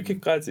have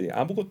이렇게까지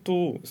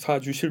아무것도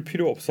사주실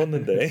필요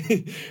없었는데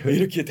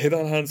이렇게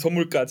대단한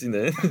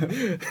선물까지는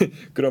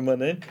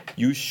그러면은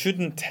you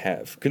shouldn't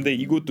have. 근데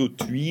이것도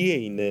뒤에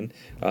있는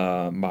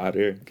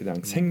말을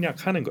그냥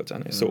생략하는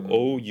거잖아요. So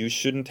you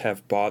shouldn't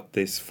have bought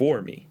this for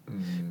me.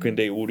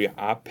 근데 우리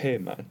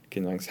앞에만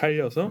그냥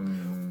살려서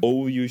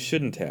you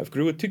shouldn't have.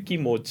 그리고 특히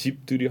뭐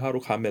집들이 하러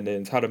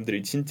가면은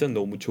사람들이 진짜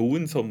너무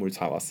좋은 선물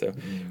사왔어요.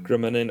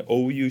 그러면은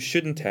you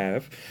shouldn't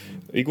have.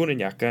 이거는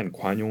약간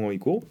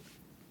관용어이고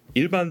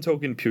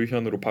일반적인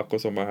표현으로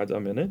바꿔서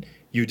말하자면은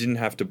you didn't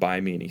have to buy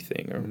me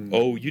anything.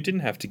 or you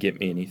didn't have to get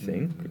me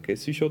anything. 그렇게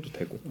쓰셔도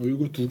되고.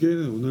 이거 두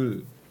개는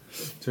오늘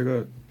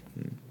제가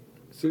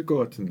쓸 것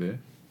같은데.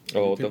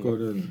 어떤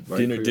거는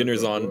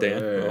dinner's on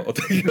Dan.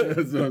 어떻게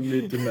dinner's on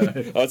me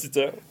tonight.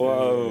 진짜요?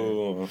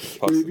 와우.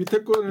 그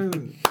밑에 거는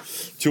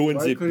좋은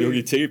집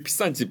여기 제일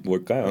비싼 집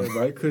뭘까요?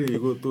 마이클이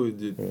이거 또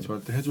이제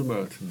저한테 해줄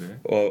말 같은데.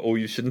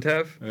 you shouldn't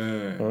have.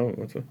 네.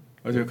 맞아.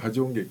 제가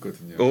가져온 게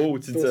있거든요. 오,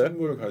 진짜요? 또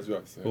선물을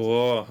가져왔어요.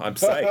 와, I'm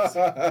psyched.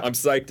 I'm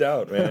psyched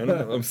out, man.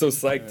 I'm so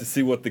psyched to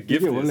see what the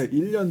gift is. 이게 원래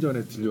 1년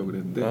전에 들려고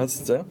그랬는데. 아,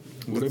 진짜요?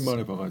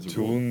 오랜만에 봐가지고.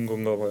 좋은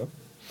건가 봐요.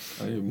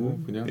 아니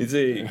뭐 그냥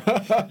이제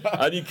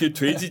아니 그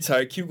돼지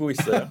잘 키우고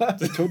있어요.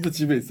 저도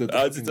집에 있어요.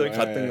 진짜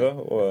같은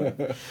거. 와.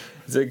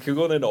 이제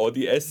그거는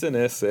어디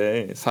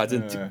SNS에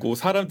사진 찍고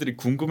사람들이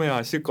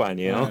궁금해하실 거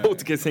아니에요.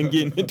 어떻게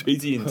생긴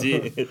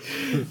돼지인지.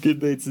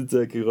 근데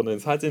진짜 그거는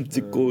사진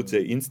찍고 제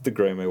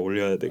인스타그램에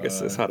올려야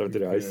되겠어요.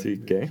 사람들이 알 수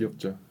있게.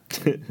 귀엽죠.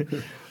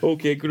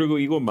 오케이, 그리고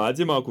이거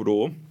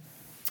마지막으로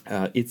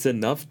It's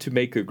enough to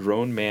make a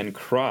grown man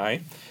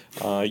cry.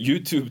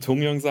 유튜브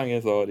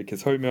동영상에서 이렇게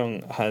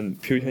설명한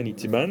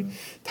표현이지만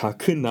다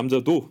큰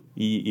남자도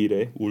이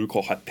일에 울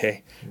것 같아.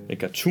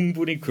 그러니까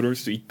충분히 그럴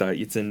수 있다.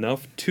 It's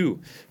enough to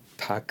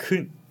다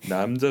큰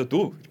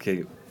남자도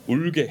이렇게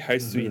울게 할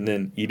수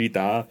있는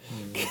일이다.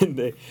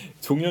 근데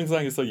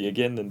동영상에서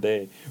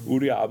얘기했는데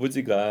우리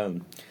아버지가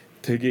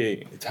되게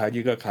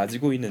자기가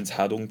가지고 있는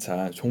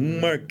자동차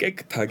정말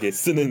깨끗하게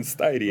쓰는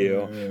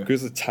스타일이에요.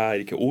 그래서 차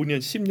이렇게 5년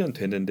 10년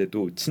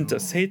됐는데도 진짜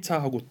새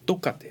차하고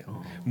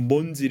똑같아요.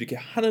 먼지 이렇게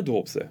하나도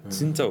없어요.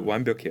 진짜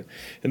완벽해요.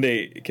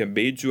 근데 이렇게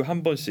매주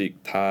한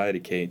번씩 다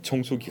이렇게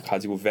청소기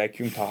가지고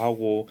vacuum 다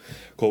하고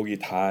거기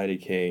다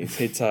이렇게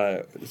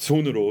세차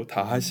손으로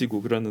다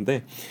하시고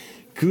그러는데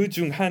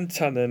그중 한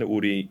차는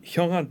우리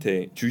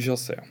형한테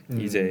주셨어요.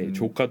 이제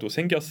조카도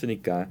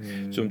생겼으니까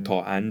좀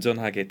더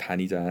안전하게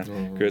다니자.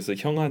 그래서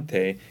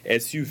형한테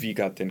SUV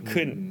같은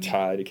큰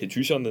차 이렇게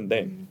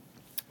주셨는데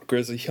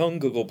그래서 형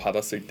그거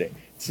받았을 때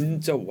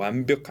진짜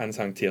완벽한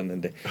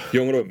상태였는데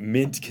영어로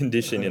mint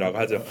condition이라고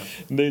하죠.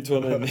 근데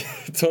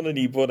저는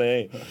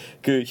이번에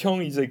그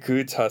형 이제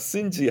그 차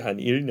쓴 지 한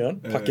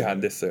 1년밖에 안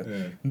됐어요.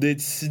 근데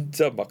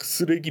진짜 막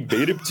쓰레기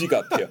매립지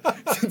같아요.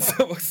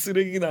 진짜 막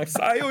쓰레기나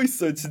쌓여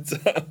있어요, 진짜.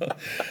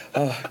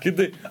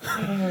 근데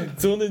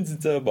저는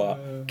진짜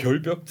막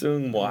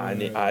결벽증 뭐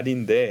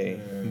아닌데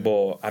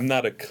뭐 I'm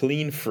not a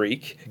clean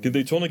freak.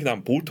 근데 저는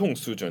그냥 보통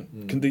수준.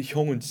 근데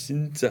형은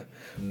진짜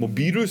뭐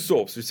미룰 수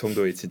없을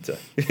정도의 진짜.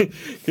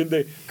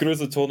 근데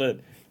그래서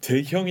저는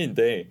제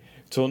형인데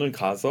저는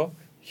가서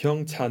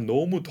형 차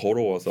너무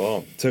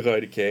더러워서 제가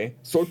이렇게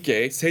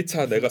쏠게 새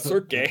차 내가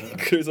쏠게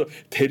그래서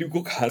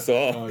데리고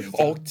가서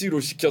억지로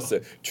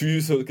시켰어요.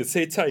 주유소 그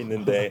새 차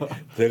있는데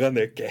내가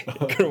낼게.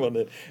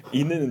 그러면은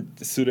있는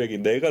쓰레기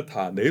내가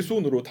다 내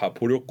손으로 다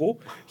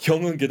버렸고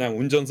형은 그냥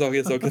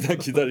운전석에서 그냥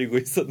기다리고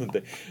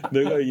있었는데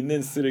내가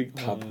있는 쓰레기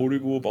다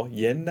버리고 뭐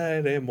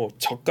옛날에 뭐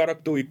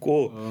젓가락도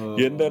있고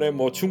옛날에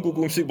뭐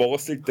중국 음식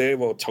먹었을 때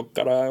뭐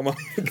젓가락 막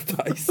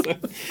다 있어요.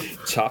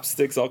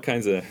 chopsticks, all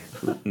kinds of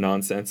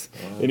nonsense.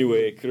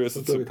 Anyway,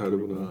 그래서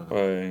다르구나.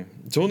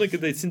 저는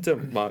근데 진짜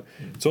막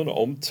저는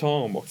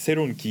엄청 막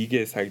새로운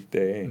기계 살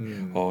때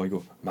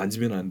이거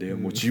만지면 안 돼요.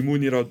 뭐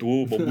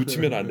지문이라도 뭐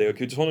묻히면 안 돼요.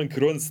 저는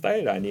그런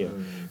스타일 아니에요.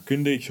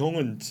 근데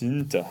형은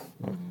진짜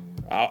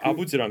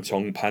아버지랑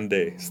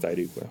정반대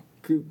스타일이고요.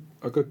 그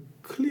아까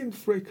클린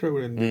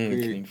프레이크라고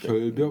했는데 그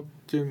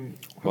결벽증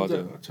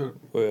환자처럼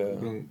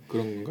그런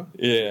건가?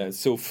 예,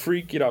 so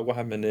freak이라고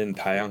하면은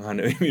다양한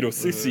의미로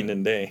쓸 수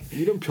있는데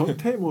이런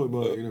변태 뭐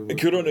이런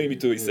그런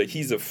의미도 있어요.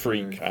 He's a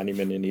freak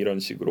아니면은 이런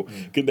식으로.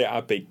 근데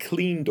앞에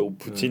clean도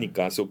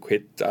붙이니까 so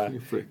괴짜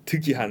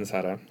특이한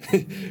사람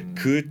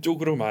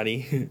그쪽으로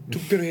많이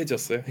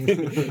특별해졌어요.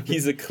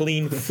 He's a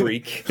clean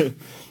freak.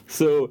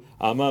 So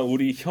아마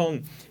우리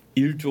형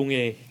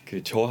일종의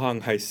그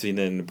저항할 수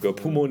있는 그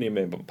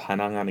부모님의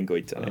반항하는 거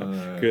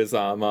있잖아요. 그래서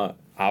아마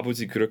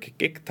아버지 그렇게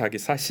깨끗하게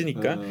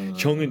사시니까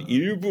형은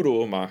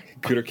일부러 막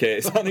그렇게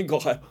사는 것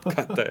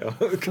같아요.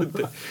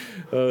 근데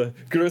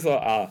그래서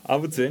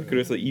아무튼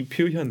그래서 이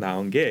표현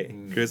나온 게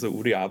그래서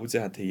우리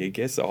아버지한테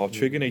얘기했어.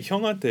 최근에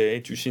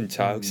형한테 주신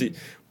차 혹시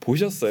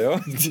보셨어요?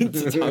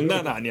 진짜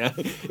장난 아니야.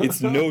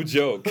 It's no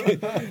joke.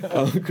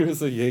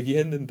 그래서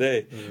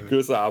얘기했는데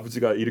그래서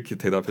아버지가 이렇게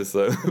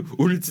대답했어요.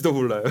 울지도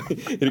몰라요.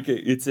 이렇게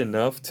It's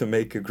enough to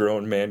make a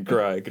grown man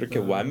cry. 그렇게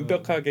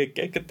완벽하게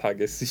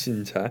깨끗하게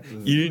쓰신 차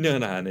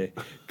 1년 안에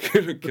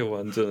그렇게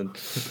완전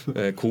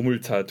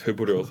고물차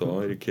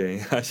돼버려서 이렇게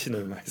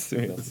하시는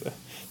말씀이었어요.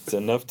 It's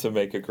enough to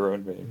make a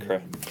grown man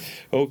cry.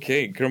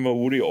 오케이, 그러면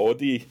우리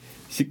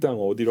식당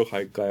어디로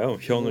갈까요?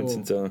 형은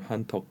진짜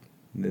한턱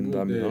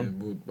낸다면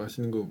뭐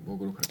맛있는 거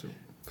먹으러 가죠.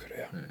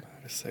 그래요.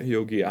 알았어요.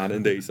 여기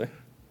아는 데 있어요?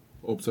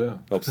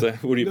 없어요.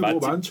 우리 맛집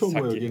뭐 많죠.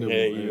 뭐 여기는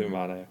이미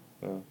많아요.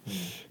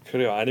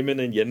 그래요.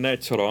 아니면은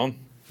옛날처럼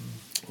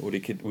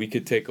we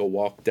could take a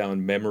walk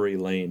down memory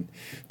lane.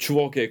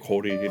 추억의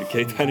거리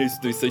이렇게 다닐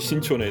수도 있어요.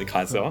 신촌에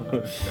가서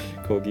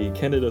거기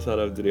캐나다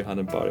사람들이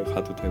하는 바에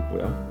가도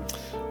되고요.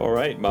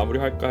 Alright,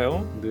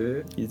 마무리할까요?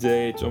 네.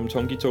 이제 좀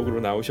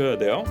정기적으로 나오셔야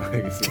돼요.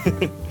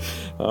 알겠습니다.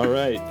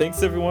 Alright,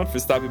 thanks everyone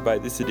for stopping by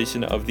this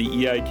edition of the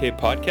EiK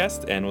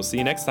Podcast, and we'll see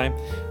you next time.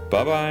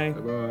 Bye bye.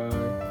 Bye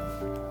bye.